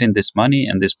were getting this money,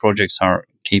 and these projects are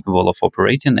capable of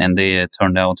operating, and they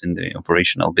turned out in the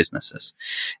operational businesses.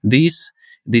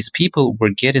 These people were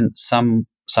getting some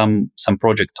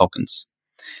project tokens,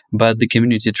 but the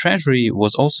community treasury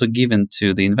was also given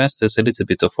to the investors a little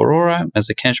bit of Aurora as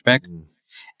a cashback,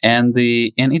 and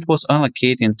it was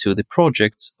allocating to the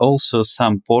projects also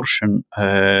some portion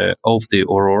of the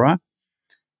Aurora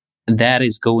that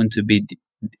is going to be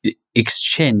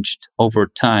exchanged over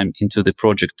time into the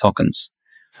project tokens.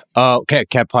 Oh, can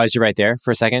I pause you right there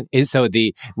for a second?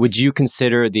 Would you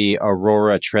consider the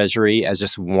Aurora Treasury as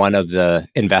just one of the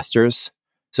investors?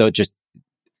 So just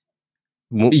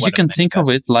you can think of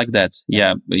it like that.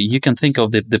 Yeah, you can think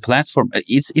of the platform.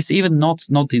 It's even not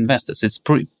the investors. It's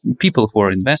people who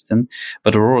are investing,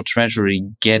 but Aurora Treasury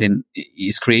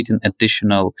is creating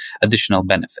additional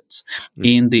benefits. Mm-hmm.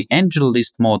 In the angel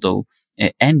list model,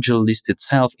 angel list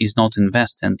itself is not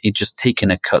investing; it's just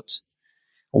taking a cut.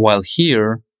 While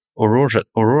here,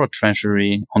 Aurora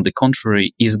Treasury, on the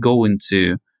contrary, is going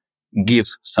to give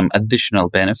some additional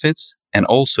benefits and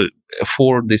also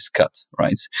for this cut,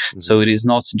 right? Mm-hmm. So it is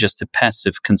not just a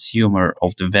passive consumer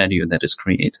of the value that is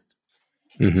created.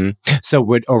 Mm-hmm. So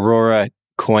would Aurora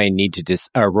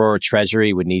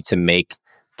Treasury would need to make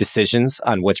decisions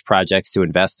on which projects to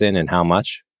invest in and how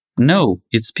much? No,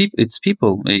 it's people. It's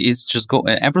people. It's just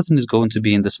everything is going to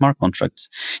be in the smart contracts.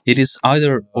 It is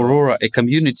either Aurora, a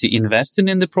community investing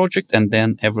in the project, and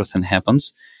then everything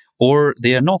happens, or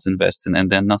they are not investing and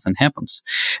then nothing happens.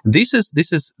 This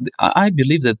is. I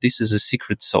believe that this is a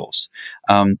secret sauce.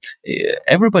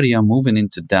 Everybody are moving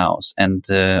into DAOs, and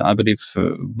I believe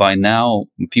by now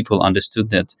people understood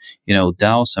that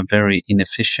DAOs are very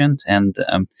inefficient and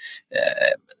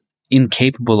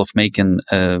incapable of making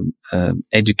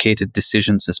educated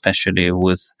decisions, especially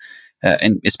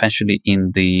and especially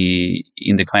in the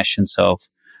questions of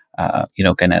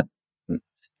kind of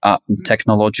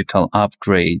technological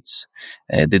upgrades,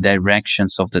 the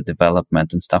directions of the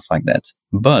development and stuff like that.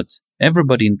 But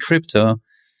everybody in crypto,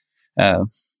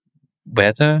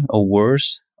 better or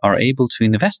worse, are able to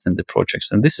invest in the projects,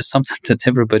 and this is something that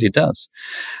everybody does,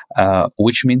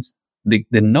 which means the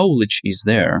knowledge is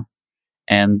there.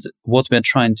 And what we're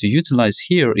trying to utilize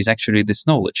here is actually this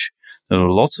knowledge. There are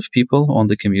lots of people on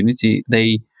the community.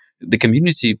 The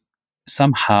community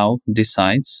somehow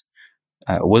decides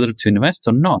whether to invest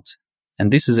or not.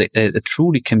 And this is a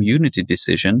truly community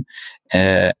decision.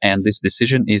 And this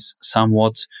decision is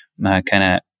somewhat kind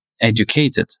of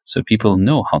educated. So people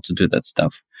know how to do that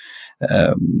stuff.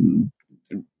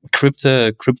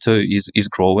 Crypto is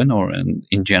growing, or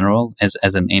in general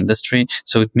as an industry.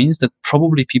 So it means that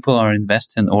probably people are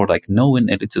investing or like knowing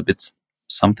a little bit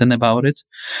something about it,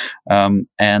 and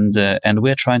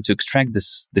we're trying to extract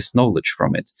this knowledge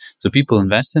from it. So people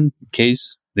invest in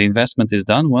case the investment is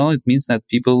done well. It means that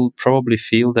people probably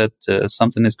feel that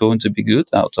something is going to be good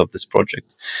out of this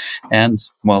project, and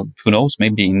well, who knows?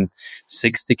 Maybe in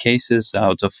 60 cases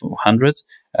out of 100.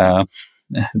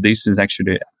 This is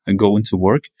actually going to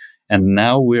work, and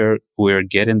now we're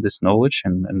getting this knowledge,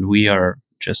 and we are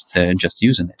just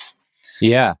using it.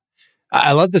 Yeah,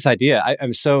 I love this idea.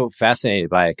 I'm so fascinated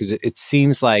by it because it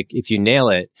seems like if you nail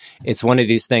it, it's one of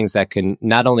these things that can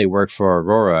not only work for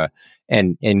Aurora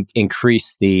and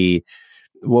increase the,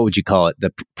 what would you call it,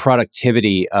 the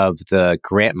productivity of the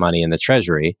grant money in the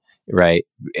treasury, right?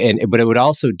 But it would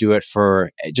also do it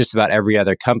for just about every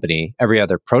other company, every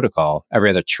other protocol, every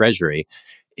other treasury,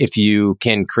 if you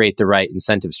can create the right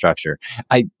incentive structure.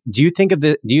 Do you think of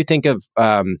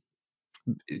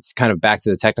kind of back to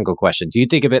the technical question, do you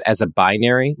think of it as a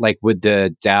binary? Like, would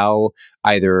the DAO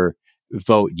either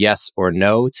vote yes or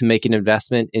no to make an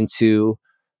investment into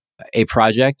a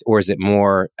project, or is it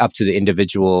more up to the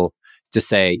individual to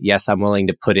say, yes, I'm willing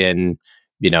to put in,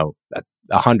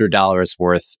 $100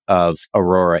 worth of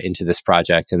Aurora into this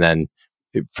project, and then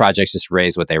projects just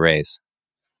raise what they raise?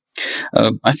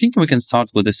 I think we can start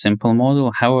with a simple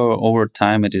model. However, over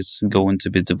time it is going to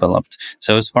be developed.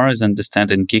 So as far as I understand,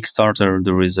 in Kickstarter,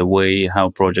 there is a way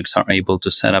how projects are able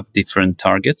to set up different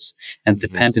targets, and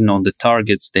depending on the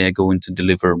targets, they are going to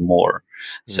deliver more.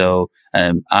 So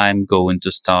I'm going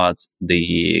to start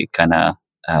the kind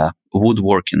of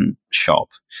woodworking shop.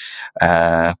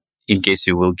 In case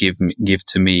you will give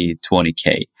to me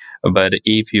 20K. But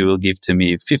if you will give to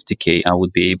me 50K, I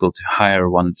would be able to hire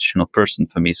one additional person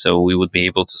for me. So we would be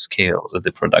able to scale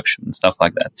the production and stuff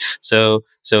like that. So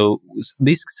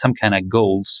these some kind of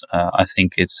goals, I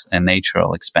think it's a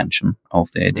natural expansion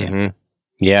of the idea. Mm-hmm.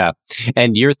 Yeah.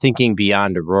 And you're thinking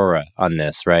beyond Aurora on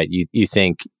this, right? You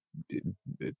think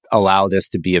allow this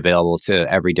to be available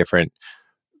to every different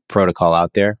protocol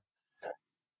out there?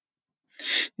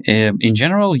 In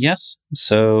general, yes.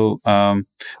 So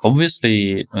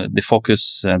obviously, the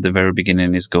focus at the very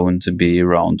beginning is going to be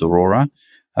around Aurora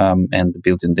and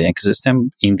building the ecosystem.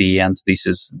 In the end, this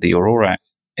is the Aurora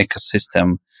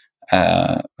ecosystem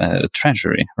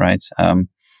treasury, right?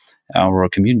 Our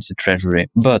community treasury.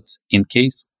 But in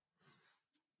case,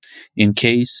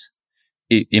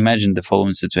 imagine the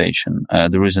following situation: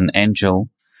 there is an angel,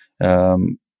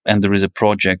 and there is a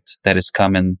project that is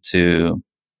coming to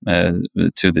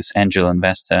this angel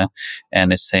investor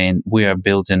and is saying, we are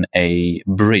building a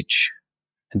bridge,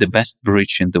 the best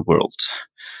bridge in the world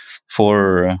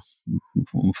for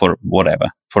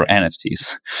whatever, for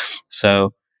NFTs.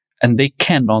 So, and they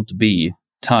cannot be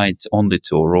tied only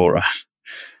to Aurora.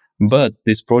 But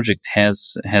this project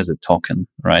has a token,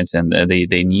 right? And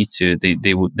they need to,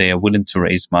 they are willing to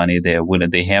raise money.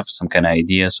 They have some kind of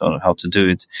ideas on how to do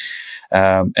it.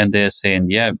 And they're saying,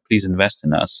 yeah, please invest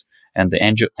in us. And the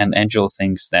angel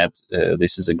thinks that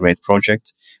this is a great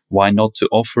project. Why not to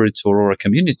offer it to Aurora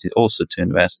community also to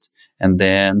invest? And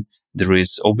then there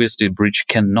is obviously bridge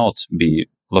cannot be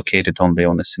located only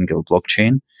on a single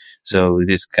blockchain. So it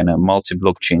is kind of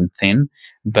multi-blockchain thing,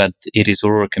 but it is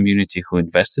Aurora community who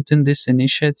invested in this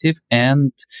initiative,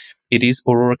 and it is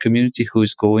Aurora community who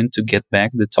is going to get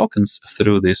back the tokens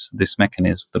through this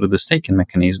mechanism, through the staking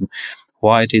mechanism.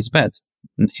 Why it is bad?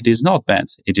 It is not bad.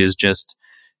 It is just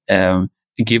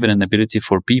given an ability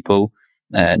for people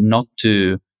not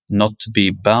to be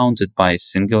bounded by a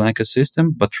single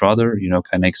ecosystem, but rather,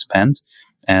 can expand.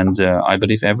 And I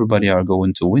believe everybody are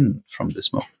going to win from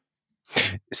this move.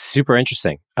 Super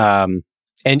interesting.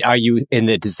 And are you in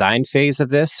the design phase of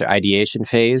this, or ideation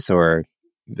phase, or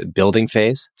building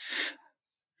phase?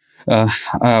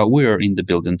 We're in the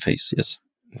building phase, yes.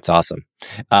 It's awesome.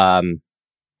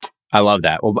 I love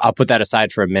that. Well, I'll put that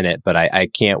aside for a minute, but I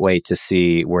can't wait to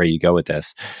see where you go with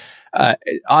this.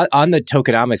 On the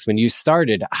tokenomics, when you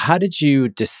started, how did you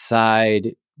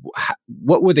decide?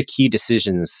 What were the key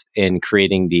decisions in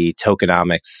creating the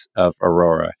tokenomics of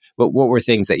Aurora? What were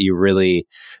things that you really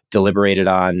deliberated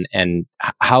on, and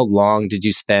how long did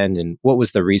you spend, and what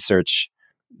was the research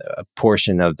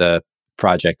portion of the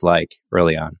project like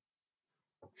early on?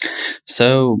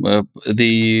 So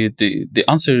the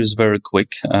answer is very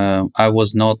quick. I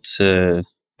was not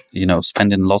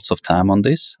spending lots of time on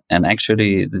this, and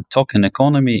actually the token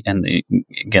economy and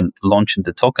again launching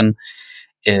the token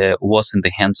was in the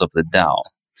hands of the DAO.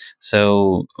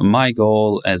 So my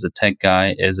goal as a tech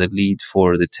guy, as a lead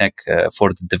for the tech for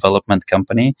the development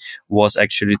company, was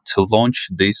actually to launch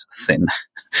this thing,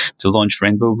 to launch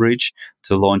Rainbow Bridge,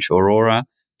 to launch Aurora,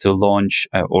 to launch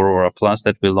Aurora Plus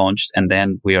that we launched, and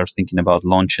then we are thinking about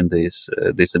launching these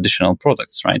additional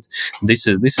products. Right? This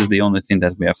is the only thing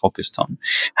that we are focused on.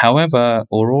 However,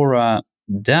 Aurora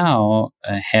DAO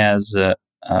has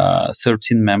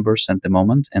 13 members at the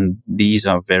moment, and these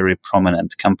are very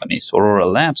prominent companies. Aurora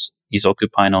Labs is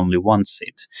occupying only one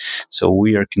seat, so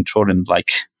we are controlling like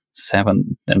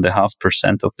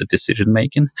 7.5% of the decision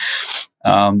making.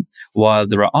 While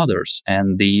there are others,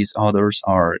 and these others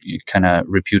are kind of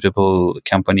reputable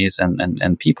companies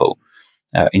and people,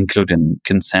 including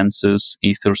Consensus,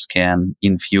 Etherscan,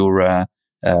 Infura,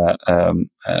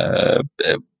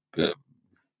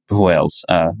 who else?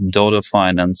 Dodo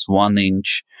Finance,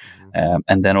 1inch,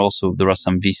 and then also there are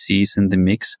some VCs in the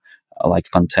mix, like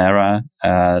Pantera,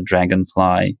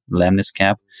 Dragonfly,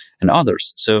 Lemniscap, and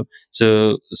others. So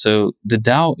the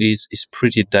DAO is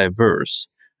pretty diverse.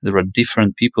 There are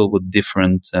different people with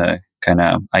different kind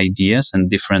of ideas and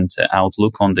different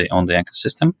outlook on the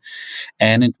ecosystem,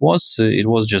 and it was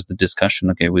just the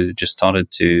discussion. Okay, we just started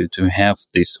to have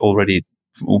this already.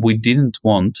 We didn't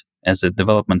want, as a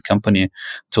development company,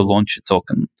 to launch a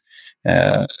token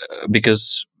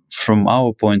because from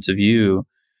our point of view,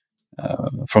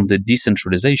 from the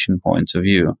decentralization point of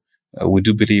view, we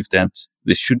do believe that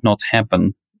this should not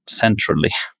happen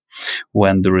centrally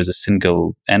when there is a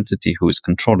single entity who is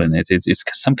controlling it. It's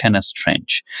some kind of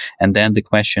strange. And then the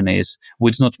question is,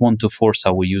 we do not want to force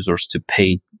our users to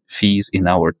pay fees in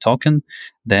our token.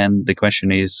 Then the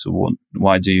question is,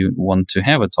 why do you want to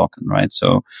have a token, right?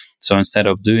 So instead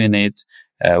of doing it,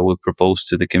 we proposed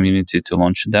to the community to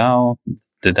launch a DAO.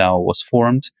 The DAO was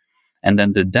formed. And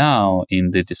then the DAO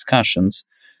in the discussions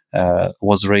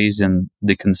was raising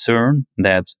the concern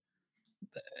that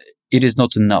it is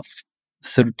not enough.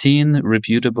 13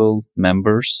 reputable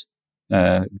members,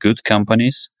 good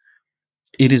companies,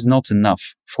 it is not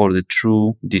enough for the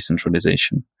true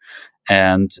decentralization.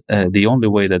 And the only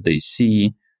way that they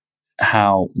see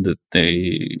how the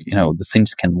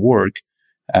things can work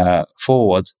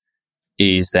forward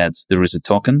is that there is a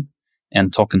token,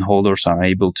 and token holders are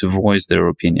able to voice their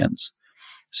opinions.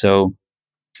 So,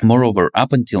 moreover,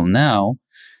 up until now,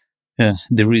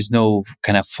 there is no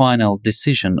kind of final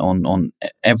decision on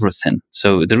everything.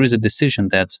 So there is a decision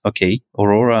that, okay,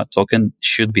 Aurora token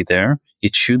should be there.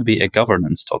 It should be a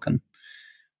governance token.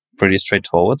 Pretty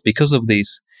straightforward. Because of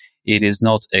this, it is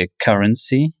not a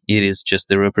currency. It is just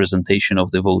the representation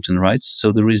of the voting rights.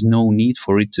 So there is no need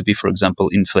for it to be, for example,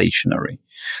 inflationary.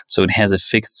 So it has a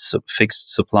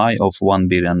fixed supply of 1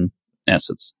 billion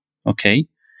assets. Okay.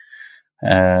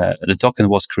 The token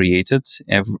was created.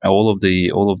 All of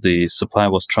the supply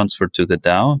was transferred to the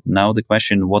DAO. Now the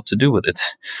question, what to do with it?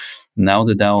 Now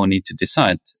the DAO need to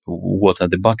decide what are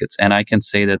the buckets. And I can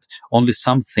say that only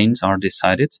some things are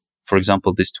decided. For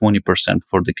example, this 20%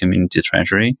 for the community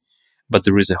treasury, but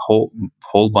there is a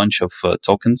whole bunch of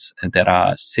tokens that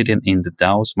are sitting in the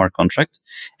DAO smart contract,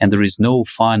 and there is no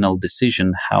final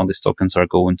decision how these tokens are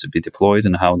going to be deployed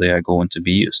and how they are going to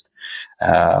be used.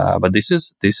 But this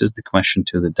is the question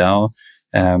to the DAO,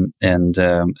 and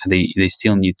they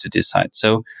still need to decide.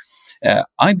 So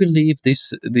I believe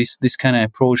this kind of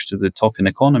approach to the token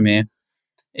economy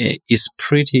is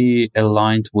pretty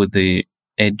aligned with the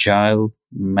Agile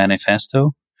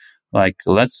manifesto. Like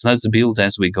let's build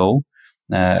as we go.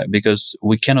 because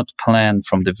we cannot plan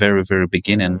from the very, very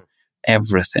beginning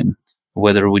everything,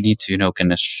 whether we need to,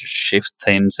 kind of shift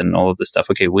things and all of this stuff.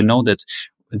 Okay, we know that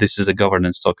this is a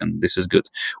governance token. This is good.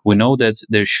 We know that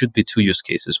there should be two use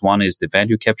cases. One is the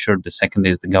value capture. The second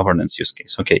is the governance use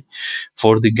case. Okay.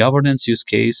 For the governance use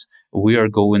case, we are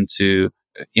going to,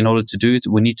 in order to do it,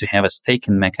 we need to have a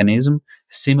staking mechanism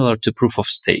similar to proof of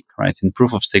stake, right? In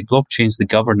proof of stake blockchains, the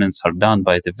governance are done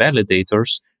by the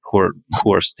validators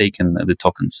who are staking the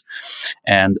tokens.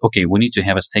 And okay, we need to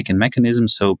have a staking mechanism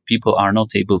so people are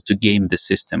not able to game the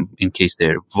system in case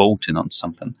they're voting on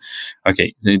something.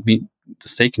 Okay, the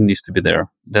staking needs to be there.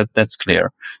 That's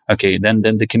clear. Okay, then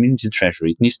the community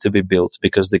treasury, it needs to be built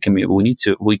because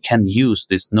we can use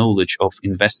this knowledge of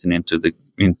investing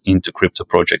into crypto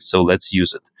projects. So let's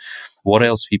use it. What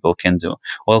else people can do?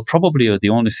 Well, probably the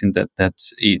only thing that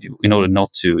in order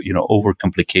not to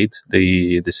overcomplicate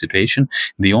the situation,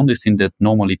 the only thing that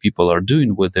normally people are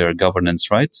doing with their governance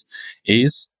rights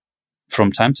is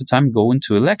from time to time go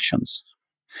into elections,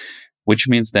 which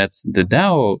means that the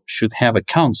DAO should have a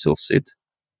council seat,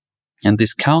 and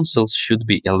these councils should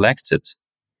be elected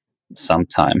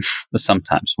sometimes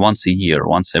once a year,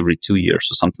 once every 2 years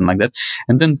or something like that.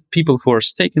 And then people who are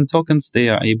staking tokens, they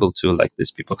are able to elect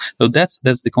these people. So that's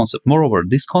the concept. Moreover,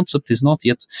 this concept is not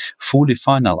yet fully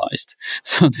finalized.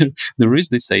 So there is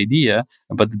this idea,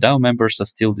 but the DAO members are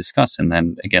still discussing.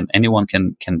 And again, anyone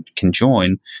can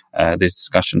join these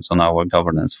discussions on our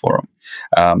governance forum.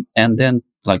 And then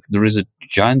there is a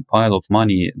giant pile of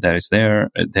money that is there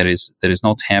that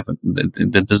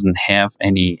doesn't have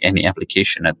any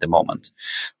application at the moment.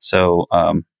 So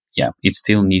it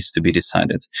still needs to be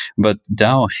decided. But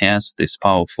DAO has this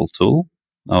powerful tool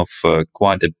of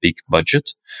quite a big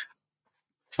budget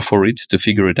for it to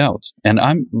figure it out. And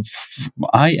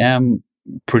I am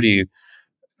pretty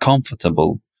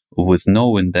comfortable with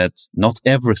knowing that not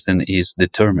everything is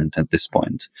determined at this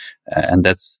point. And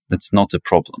that's not a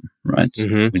problem, right?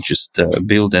 Mm-hmm. We just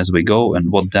build as we go.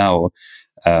 And what DAO,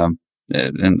 and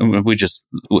we just,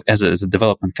 as a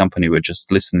development company, we're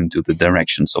just listening to the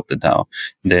directions of the DAO.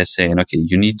 They're saying, okay,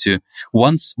 you need to,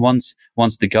 once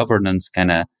the governance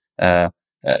kind of,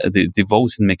 the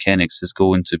voting mechanics is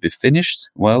going to be finished,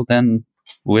 well, then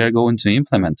we are going to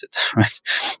implement it, right?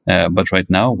 But right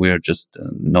now we are just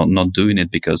not doing it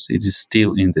because it is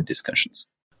still in the discussions.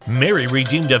 Mary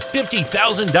redeemed a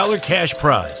 $50,000 cash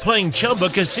prize playing Chumba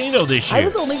Casino this year. I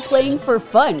was only playing for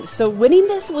fun, so winning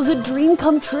this was a dream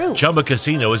come true. Chumba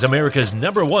Casino is America's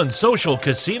 #1 social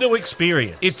casino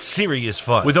experience. It's serious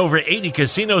fun. With over 80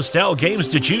 casino-style games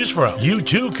to choose from, you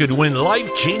too could win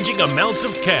life-changing amounts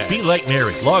of cash. Be like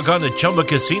Mary. Log on to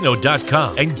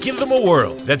ChumbaCasino.com and give them a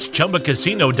whirl. That's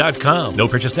ChumbaCasino.com. No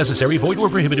purchase necessary. Void or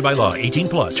prohibited by law. 18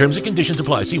 plus. Terms and conditions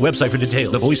apply. See website for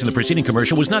details. The voice in the preceding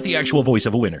commercial was not the actual voice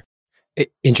of a winner.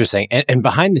 Interesting. And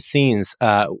behind the scenes,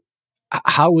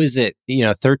 how is it,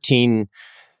 13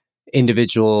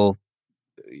 individual,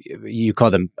 you call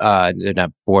them, they're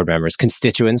not board members,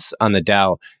 constituents on the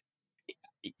DAO.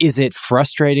 Is it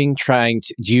frustrating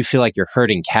do you feel like you're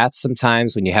herding cats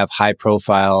sometimes when you have high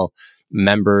profile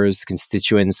members,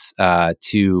 constituents,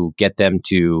 to get them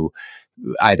to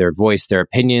either voice their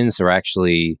opinions or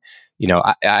actually,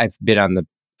 I've been on the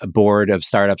board of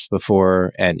startups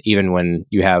before, and even when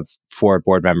you have 4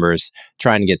 board members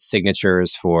trying to get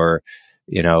signatures for,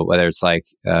 whether it's like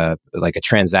a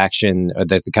transaction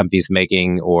that the company's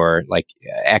making or like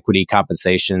equity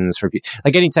compensations for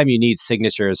like anytime you need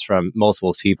signatures from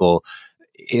multiple people,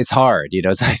 it's hard,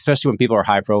 especially when people are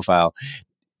high profile.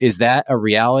 Is that a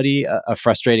reality, a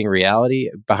frustrating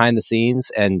reality behind the scenes?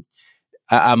 And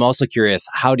I'm also curious,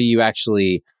 how do you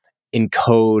actually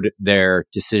encode their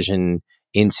decision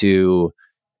into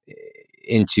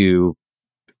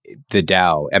the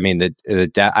DAO? I mean, the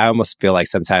DAO, I almost feel like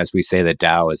sometimes we say the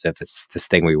DAO as if it's this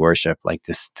thing we worship, like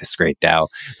this great DAO,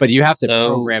 but you have to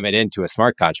program it into a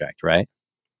smart contract, right?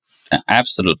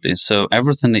 Absolutely. So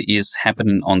everything is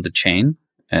happening on the chain.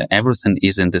 Everything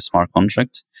is in the smart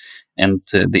contract, and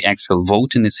the actual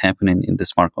voting is happening in the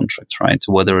smart contract, right?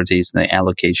 Whether it is the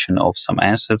allocation of some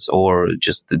assets or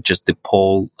just the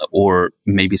poll, or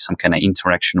maybe some kind of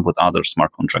interaction with other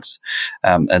smart contracts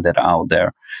that are out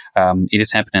there. It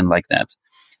is happening like that.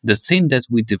 The thing that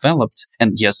we developed,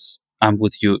 and yes, I'm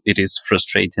with you, it is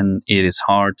frustrating, it is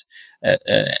hard,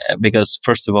 because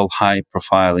first of all, high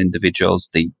profile individuals,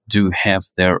 they do have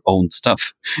their own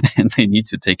stuff and they need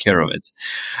to take care of it.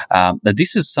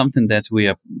 This is something that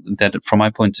that from my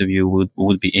point of view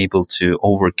would be able to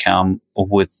overcome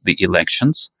with the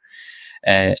elections.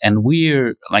 And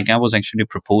I was actually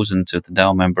proposing to the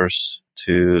DAO members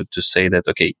to say that,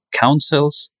 okay,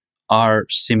 councils are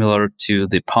similar to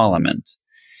the parliament,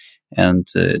 and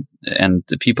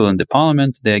the people in the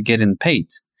parliament, they are getting paid,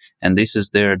 and this is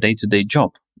their day-to-day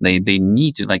job. They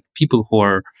need to, like, people who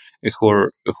are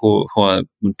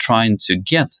trying to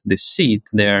get the seat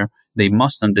there. They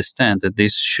must understand that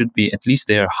this should be at least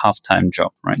their half-time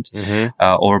job, right?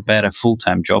 Or better,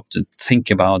 full-time job, to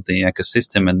think about the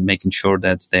ecosystem and making sure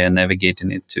that they are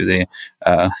navigating it to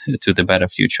the better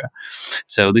future.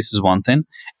 So this is one thing.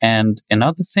 And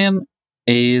another thing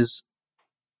is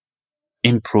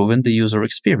improving the user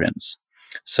experience.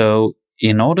 So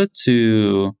in order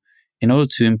to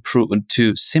improve,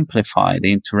 to simplify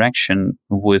the interaction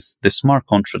with the smart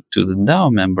contract to the DAO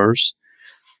members,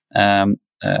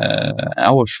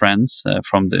 our friends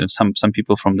from some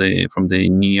people from the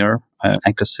Near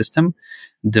ecosystem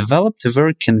developed a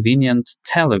very convenient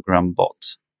Telegram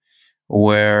bot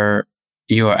where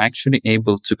you are actually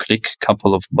able to click a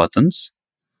couple of buttons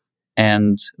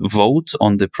and vote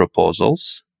on the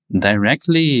proposals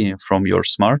directly from your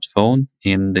smartphone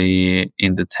in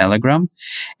the Telegram.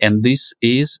 And this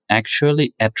is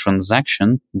actually a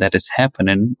transaction that is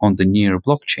happening on the Near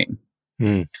blockchain.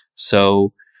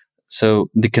 So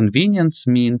the convenience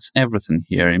means everything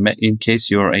here. In case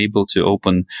you are able to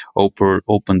open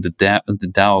the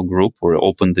DAO group or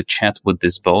open the chat with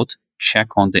this bot, check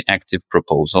on the active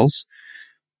proposals,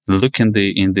 look in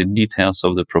the details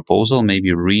of the proposal,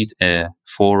 maybe read a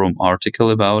forum article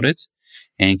about it.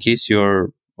 And in case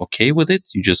you're okay with it,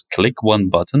 you just click one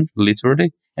button,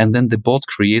 literally, and then the bot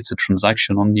creates a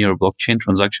transaction on your blockchain.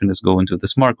 Transaction is going to the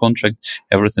smart contract,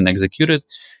 everything executed,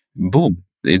 boom,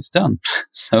 it's done.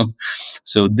 So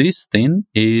this thing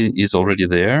is already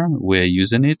there. We're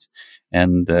using it,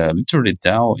 and literally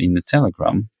DAO in the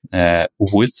Telegram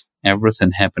with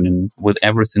everything happening, with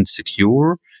everything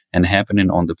secure and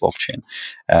happening on the blockchain.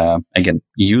 Again,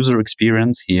 user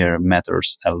experience here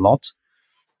matters a lot.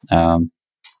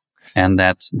 And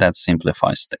that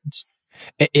simplifies things.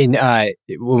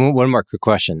 One more quick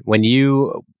question.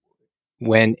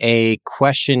 When a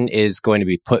question is going to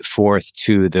be put forth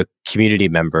to the community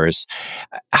members,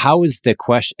 how is the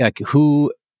question, like,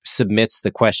 who submits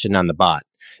the question on the bot?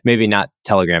 Maybe not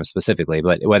Telegram specifically,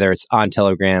 but whether it's on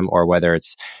Telegram or whether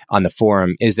it's on the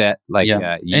forum, is that like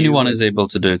anyone is able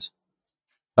to do it?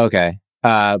 Okay.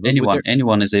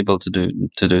 Anyone is able to do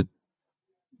it.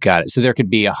 Got it. So there could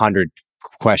be 100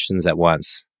 questions at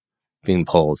once being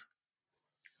pulled.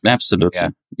 Absolutely.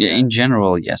 Yeah. In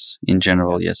general, yes.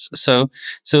 So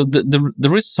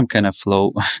there is some kind of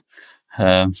flow.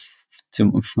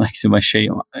 To my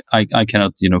shame, I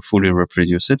cannot fully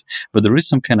reproduce it, but there is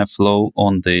some kind of flow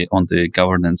on the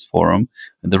governance forum.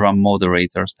 There are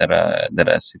moderators that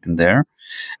are sitting there,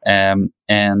 and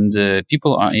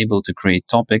people are able to create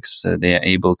topics. They are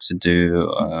able to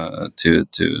do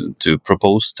to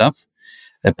propose stuff.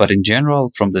 But in general,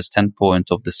 from the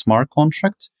standpoint of the smart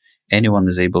contract, anyone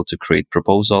is able to create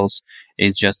proposals.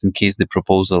 It's just in case the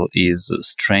proposal is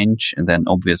strange, and then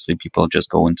obviously people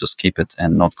just going to skip it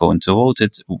and not going to vote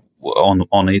it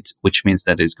on it, which means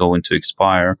that it's going to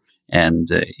expire, and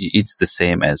it's the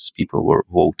same as people were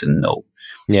voting no.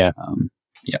 Yeah.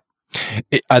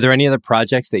 Are there any other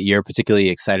projects that you're particularly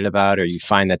excited about, or you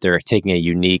find that they're taking a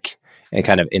unique and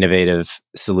kind of innovative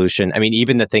solution? I mean,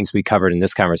 even the things we covered in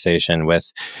this conversation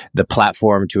with the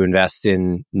platform to invest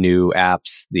in new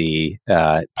apps, the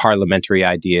parliamentary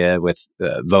idea with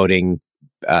voting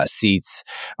seats.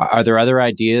 Are there other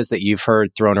ideas that you've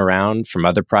heard thrown around from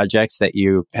other projects that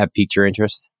you have piqued your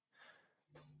interest?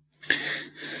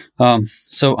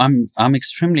 So I'm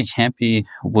extremely happy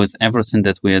with everything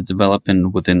that we are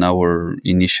developing within our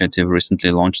initiative recently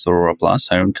launched Aurora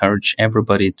Plus. I encourage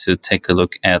everybody to take a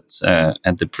look at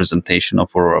the presentation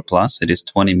of Aurora Plus. It is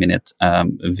 20-minute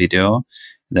video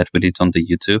that we did on the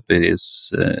YouTube. It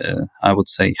is I would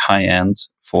say high end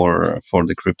for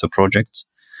the crypto projects.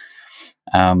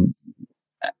 And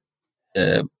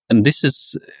this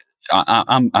is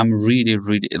I'm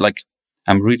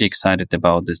really excited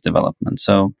about this development.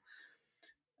 So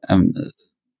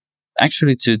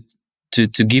actually, to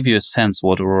give you a sense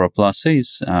what Aurora Plus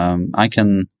is, I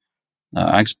can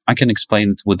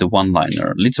explain it with the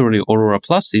one-liner. Literally, Aurora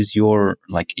Plus is your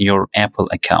Apple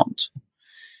account.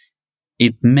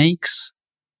 It makes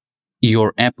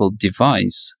your Apple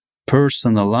device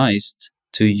personalized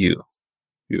to you.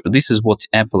 This is what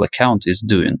Apple account is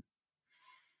doing.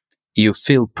 You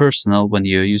feel personal when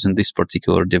you're using this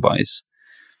particular device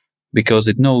because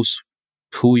it knows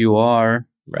who you are.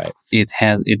 Right.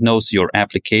 It knows your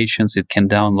applications. It can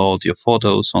download your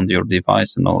photos on your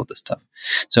device and all of this stuff.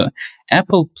 So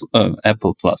Apple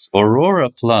Plus, Aurora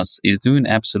Plus is doing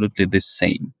absolutely the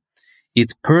same.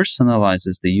 it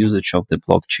personalizes the usage of the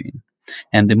blockchain.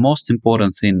 And the most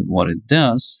important thing, what it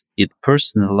does, it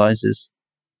personalizes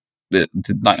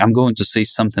like I'm going to say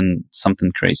something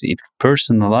crazy. It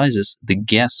personalizes the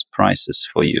gas prices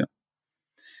for you.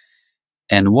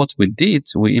 And what we did,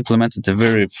 we implemented the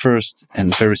very first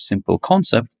and very simple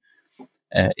concept.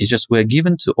 It's just we're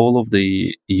given to all of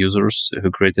the users who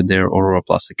created their Aurora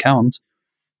Plus account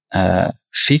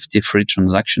 50 free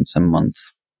transactions a month.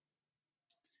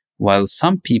 While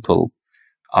some people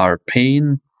are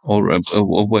paying or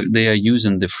they are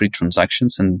using the free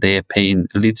transactions and they are paying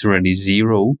literally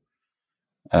zero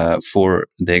for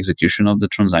the execution of the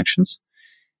transactions,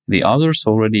 the others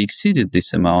already exceeded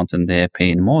this amount and they are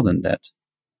paying more than that.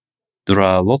 There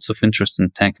are lots of interesting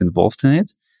tech involved in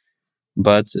it,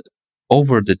 but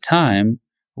over the time,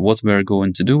 what we're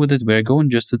going to do with it, we're going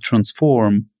just to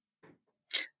transform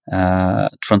the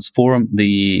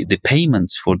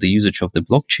payments for the usage of the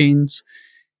blockchains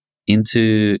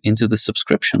into the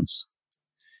subscriptions.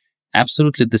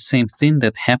 Absolutely the same thing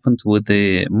that happened with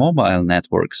the mobile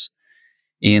networks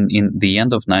in the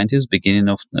end of 90s, beginning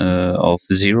of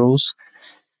zeros.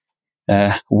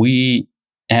 We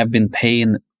have been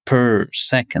paying per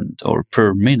second or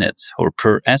per minute or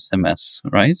per SMS,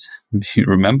 right? You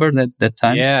remember that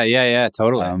time? Yeah,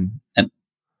 totally.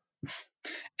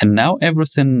 And now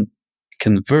everything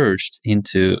converged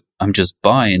into, I'm just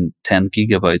buying 10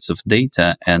 gigabytes of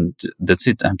data and that's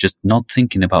it. I'm just not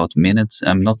thinking about minutes.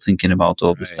 I'm not thinking about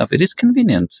all this stuff. It is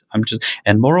convenient.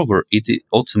 And moreover, it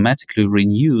automatically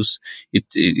renews.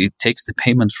 It takes the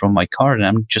payment from my card and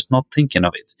I'm just not thinking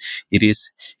of it.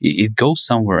 It goes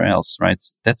somewhere else, right?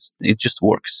 It just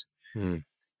works.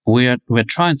 We're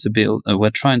trying to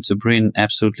bring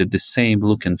absolutely the same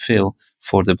look and feel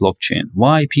for the blockchain.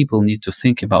 Why people need to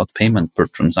think about payment per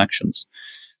transactions?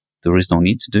 There is no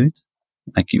need to do it.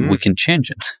 We can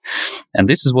change it. And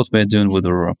this is what we're doing with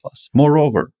Aurora Plus.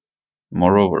 Moreover,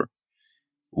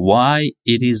 why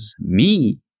it is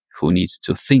me who needs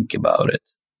to think about it,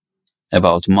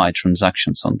 about my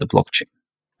transactions on the blockchain,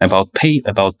 about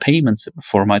payments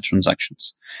for my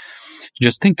transactions.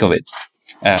 Just think of it.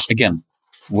 Again,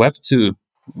 Web 2,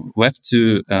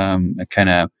 a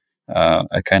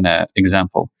kind of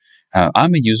example.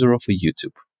 I'm a user of a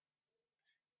YouTube.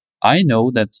 I know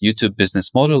that YouTube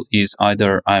business model is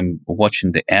either I'm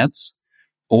watching the ads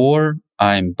or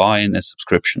I'm buying a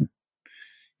subscription.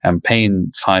 I'm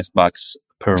paying $5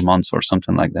 per month or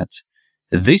something like that.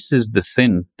 This is the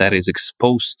thing that is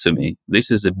exposed to me. This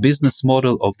is a business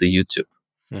model of the YouTube.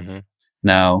 Mm-hmm.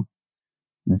 Now,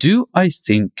 do I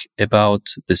think about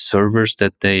the servers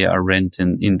that they are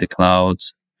renting in the cloud?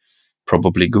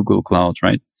 Probably Google Cloud,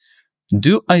 right?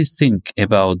 Do I think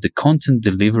about the content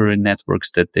delivery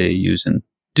networks that they're using?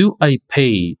 Do I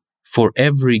pay for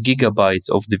every gigabyte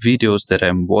of the videos that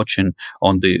I'm watching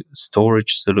on the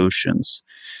storage solutions?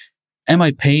 Am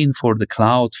I paying for the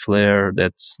Cloudflare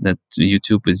that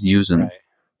YouTube is using? Right.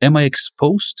 Am I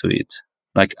exposed to it?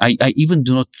 Like, I even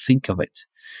do not think of it.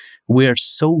 We are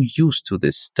so used to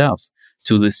this stuff,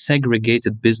 to the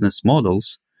segregated business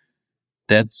models,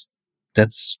 that's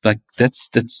just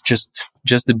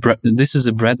this is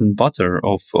the bread and butter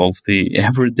of the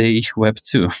everyday Web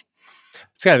 2.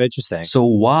 It's kind of interesting. So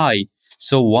why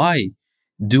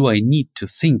do I need to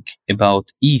think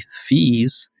about ETH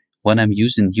fees when I'm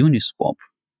using Uniswap?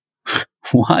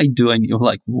 Why do I need,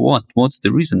 what's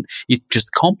the reason? It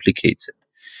just complicates it.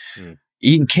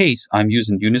 In case I'm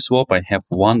using Uniswap, I have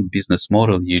one business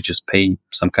model. You just pay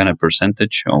some kind of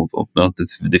percentage of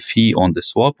the fee on the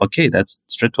swap. Okay, that's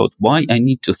straightforward. Why I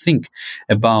need to think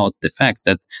about the fact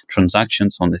that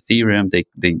transactions on Ethereum,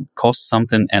 they cost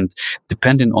something, and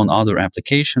depending on other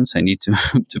applications, I need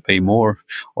to pay more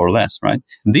or less, right?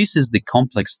 This is the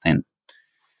complex thing.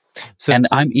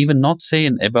 I'm even not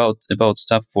saying about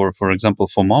stuff for example,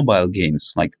 for mobile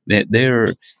games, like their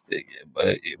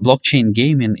blockchain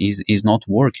gaming is not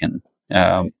working.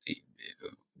 Yeah.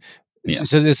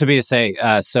 So this would be to say,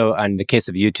 so on the case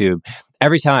of YouTube,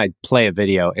 every time I play a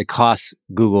video, it costs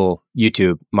Google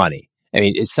YouTube money. I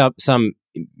mean, it's some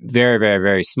very, very,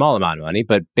 very small amount of money,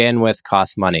 but bandwidth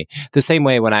costs money. The same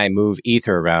way when I move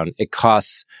Ether around, it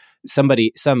costs some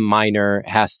miner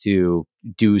has to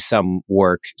do some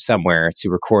work somewhere to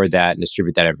record that and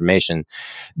distribute that information.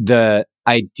 The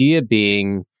idea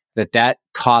being that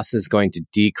cost is going to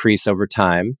decrease over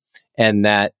time, and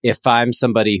that if I'm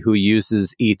somebody who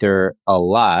uses Ether a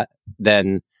lot,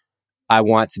 then I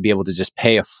want to be able to just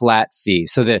pay a flat fee.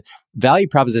 So the value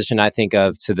proposition I think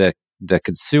of to the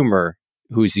consumer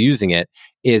who's using it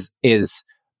is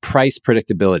price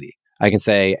predictability. I can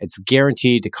say it's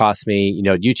guaranteed to cost me,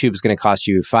 YouTube is going to cost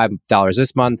you $5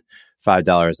 this month,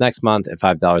 $5 next month, and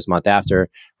 $5 a month after,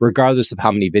 regardless of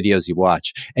how many videos you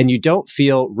watch. And you don't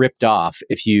feel ripped off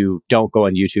if you don't go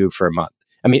on YouTube for a month.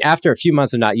 I mean, after a few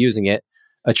months of not using it,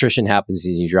 attrition happens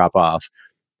and you drop off.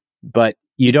 But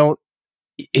you don't,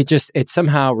 it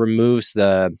somehow removes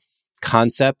the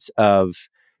concept of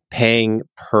paying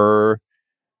per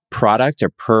product or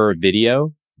per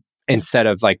video instead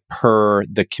of like per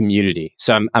the community.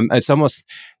 So it's almost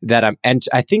that and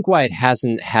I think why it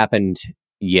hasn't happened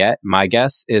yet, my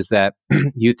guess is that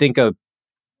you think of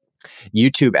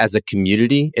YouTube as a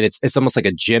community, and it's almost like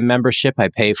a gym membership I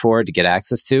pay for to get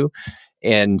access to,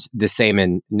 and the same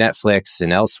in Netflix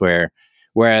and elsewhere.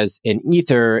 Whereas in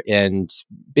Ether and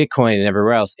Bitcoin and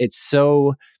everywhere else, it's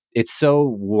so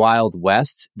Wild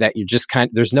West that you just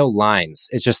there's no lines.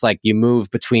 It's just like you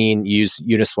use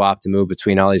Uniswap to move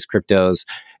between all these cryptos,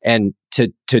 and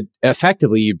to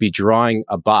effectively you'd be drawing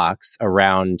a box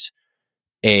around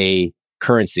a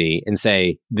currency and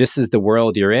say, this is the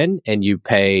world you're in, and you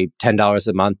pay $10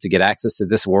 a month to get access to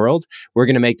this world. We're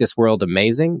going to make this world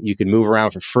amazing. You can move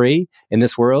around for free in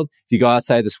this world. If you go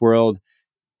outside this world,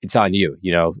 it's on you.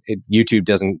 YouTube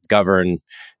doesn't govern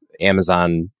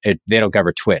Amazon. They don't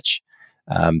govern Twitch.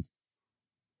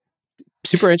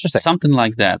 Super interesting. Something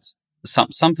like that.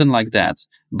 Something like that.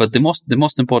 But the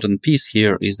most important piece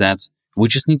here is that we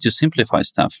just need to simplify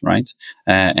stuff, right?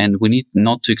 And we need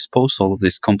not to expose all of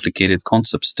these complicated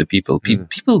concepts to people.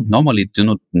 People normally do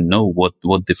not know what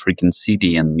the freaking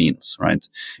CDN means, right?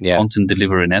 Yeah. Content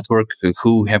Delivery Network.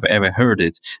 Who have ever heard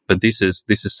it? But this is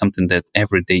something that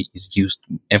every day is used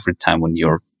every time when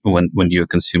you're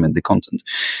consuming the content.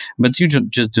 But you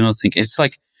just do not think it's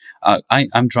like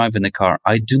I'm driving a car.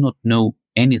 I do not know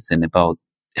anything about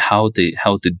how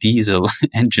the diesel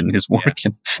engine is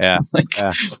working. Yeah.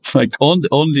 like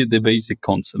only the basic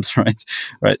concepts, right?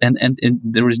 And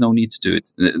there is no need to do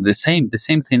it. The same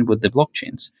thing with the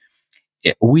blockchains.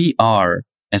 We are,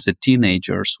 as a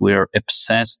teenagers, we are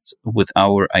obsessed with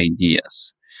our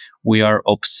ideas. We are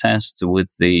obsessed with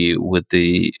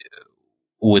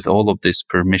all of this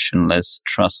permissionless,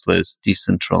 trustless,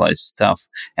 decentralized stuff.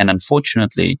 And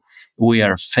unfortunately, we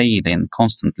are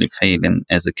constantly failing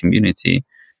as a community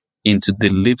into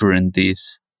delivering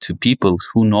this to people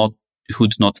who do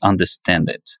not understand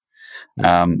it.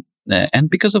 And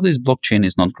because of this, blockchain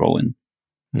is not growing.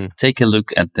 Take a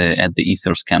look at the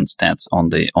Etherscan stats on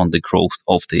the growth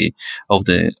of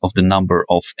the number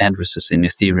of addresses in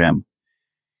Ethereum.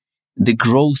 The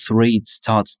growth rate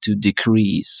starts to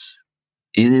decrease.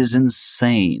 It is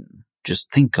insane.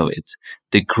 Just think of it.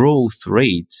 The growth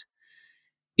rate,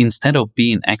 instead of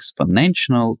being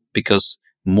exponential, because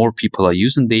more people are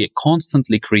using, they are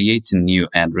constantly creating new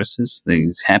addresses.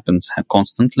 This happens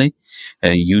constantly.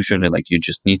 Usually, like, you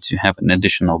just need to have an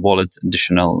additional wallet,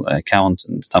 additional account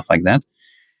and stuff like that.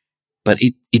 But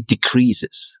it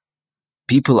decreases.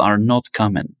 People are not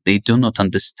coming. They do not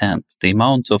understand. The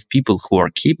amount of people who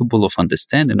are capable of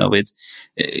understanding of it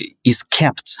is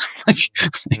kept. Like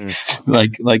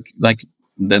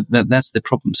that's the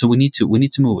problem. So we need to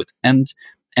move it.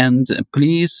 And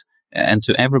please, and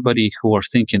to everybody who are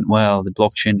thinking, well, the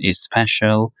blockchain is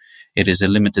special. It is a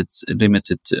limited,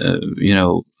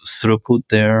 throughput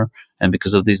there. And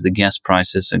because of this, the gas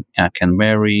prices can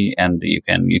vary and you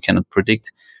cannot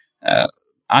predict.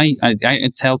 I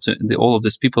tell to all of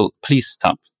these people, please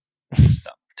stop.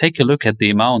 Take a look at the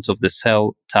amount of the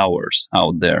cell towers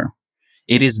out there.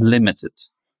 It is limited.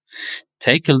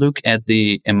 Take a look at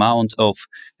the amount of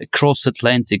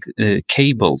cross-Atlantic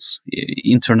cables,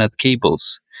 internet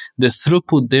cables. The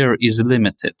throughput there is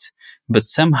limited. But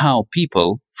somehow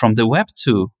people from the Web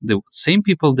 2, the same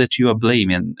people that you are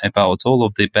blaming about all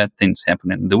of the bad things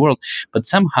happening in the world, but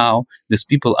somehow these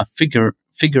people are figured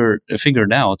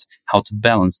out how to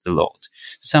balance the load.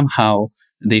 Somehow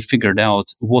they figured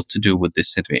out what to do with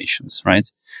these situations, right?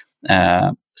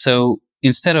 So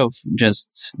instead of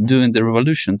just doing the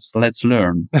revolutions, let's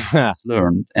learn. Let's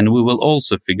learn. And we will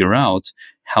also figure out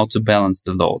how to balance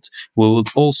the load. We will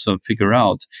also figure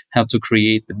out how to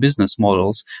create the business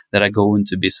models that are going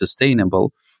to be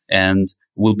sustainable and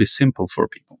will be simple for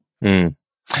people.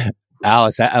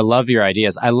 Alex, I love your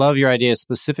ideas. I love your ideas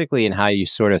specifically in how you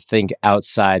sort of think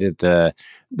outside of the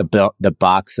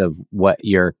box of what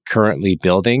you're currently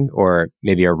building, or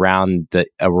maybe around the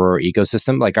Aurora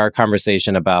ecosystem. Like our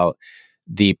conversation about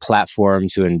the platform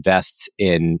to invest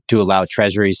in, to allow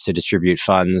treasuries to distribute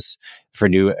funds for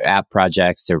new app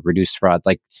projects to reduce fraud.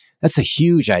 Like, that's a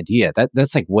huge idea.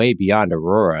 That's like way beyond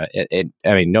Aurora. I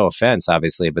mean, no offense,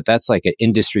 obviously, but that's like an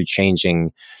industry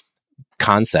changing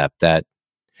concept that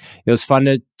it was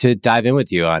fun to dive in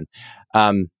with you on.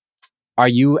 Are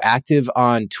you active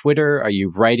on Twitter? Are you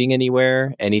writing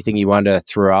anywhere? Anything you want to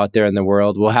throw out there in the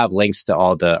world? We'll have links to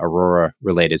all the Aurora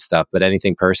related stuff, but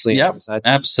anything personally? Yeah,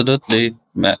 absolutely.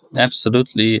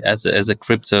 Absolutely. As a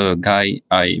crypto guy,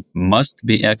 I must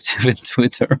be active in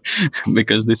Twitter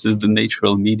because this is the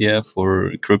natural media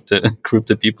for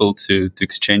crypto people to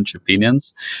exchange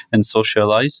opinions and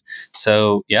socialize.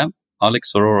 So yeah,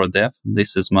 Alex Aurora Dev.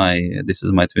 This is my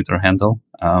Twitter handle.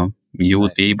 You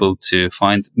would be able to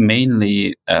find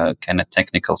mainly kind of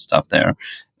technical stuff there,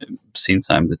 since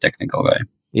I'm the technical guy.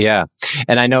 Yeah.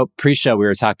 And I know pre-show we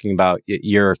were talking about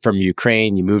you're from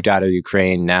Ukraine, you moved out of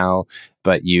Ukraine now,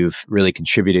 but you've really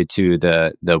contributed to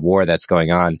the war that's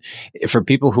going on. For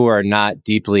people who are not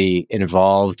deeply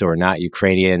involved or not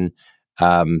Ukrainian,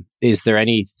 is there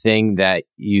anything that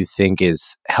you think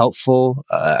is helpful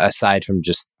aside from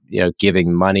just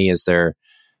giving money? Is there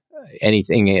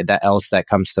anything else that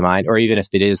comes to mind? Or even if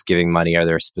it is giving money, are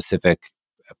there specific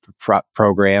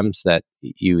programs that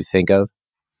you think of?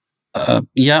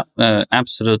 Yeah,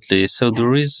 absolutely. So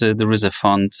there is a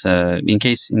fund in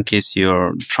case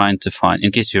you're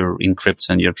in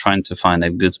crypto and you're trying to find a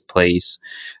good place,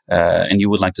 and you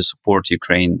would like to support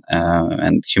Ukraine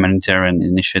and humanitarian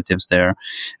initiatives there.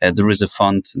 There is a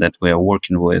fund that we are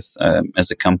working with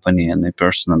as a company and me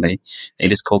personally.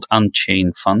 It is called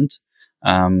Unchained Fund.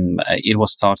 It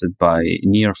was started by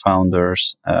Near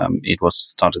founders. It was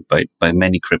started by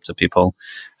many crypto people,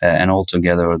 and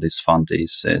altogether this fund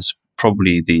is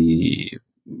probably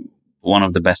one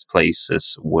of the best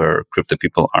places where crypto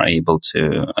people are able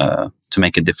to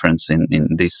make a difference in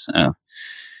this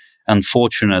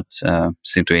unfortunate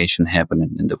situation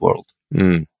happening in the world.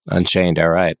 Unchained. All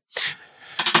right.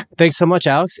 Thanks so much,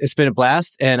 Alex. It's been a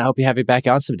blast, and I hope you have you back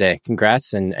on someday.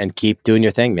 Congrats, and keep doing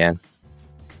your thing, man.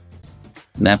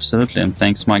 Absolutely. And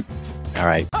thanks, Mike. All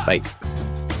right. Bye.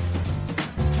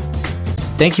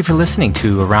 Thank you for listening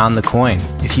to Around the Coin.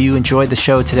 If you enjoyed the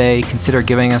show today, consider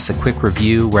giving us a quick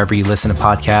review wherever you listen to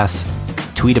podcasts.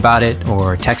 Tweet about it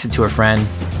or text it to a friend.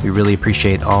 We really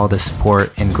appreciate all the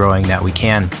support and growing that we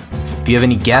can. If you have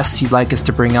any guests you'd like us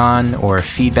to bring on or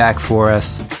feedback for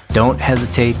us, don't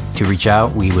hesitate to reach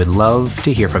out. We would love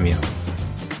to hear from you.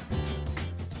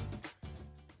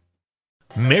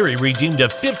 Mary redeemed a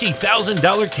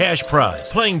 $50,000 cash prize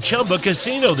playing Chumba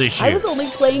Casino this year. I was only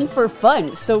playing for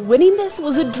fun, so winning this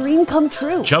was a dream come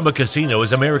true. Chumba Casino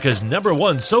is America's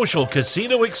 #1 social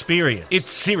casino experience.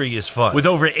 It's serious fun. With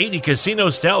over 80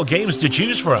 casino-style games to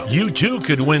choose from, you too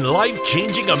could win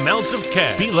life-changing amounts of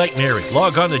cash. Be like Mary.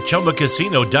 Log on to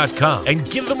ChumbaCasino.com and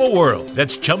give them a whirl.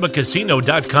 That's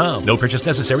ChumbaCasino.com. No purchase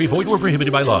necessary. Void where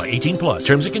prohibited by law. 18+.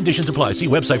 Terms and conditions apply. See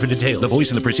website for details. The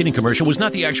voice in the preceding commercial was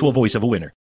not the actual voice of a winner.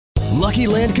 Lucky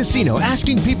Land Casino,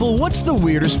 asking people, what's the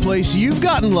weirdest place you've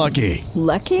gotten lucky?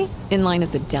 Lucky? In line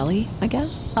at the deli, I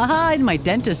guess? Aha, in my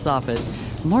dentist's office.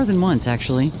 More than once,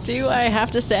 actually. Do I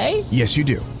have to say? Yes, you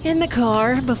do. In the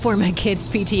car before my kids'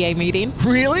 PTA meeting.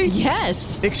 Really?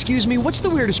 Yes. Excuse me, what's the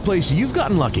weirdest place you've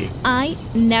gotten lucky? I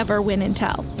never win and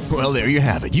tell. Well, there you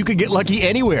have it. You can get lucky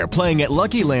anywhere, playing at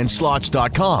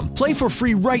LuckyLandSlots.com. Play for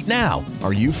free right now.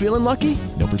 Are you feeling lucky?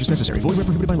 No purchase necessary. Void where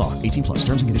prohibited by law. 18+.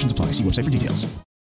 Terms and conditions apply. See website for details.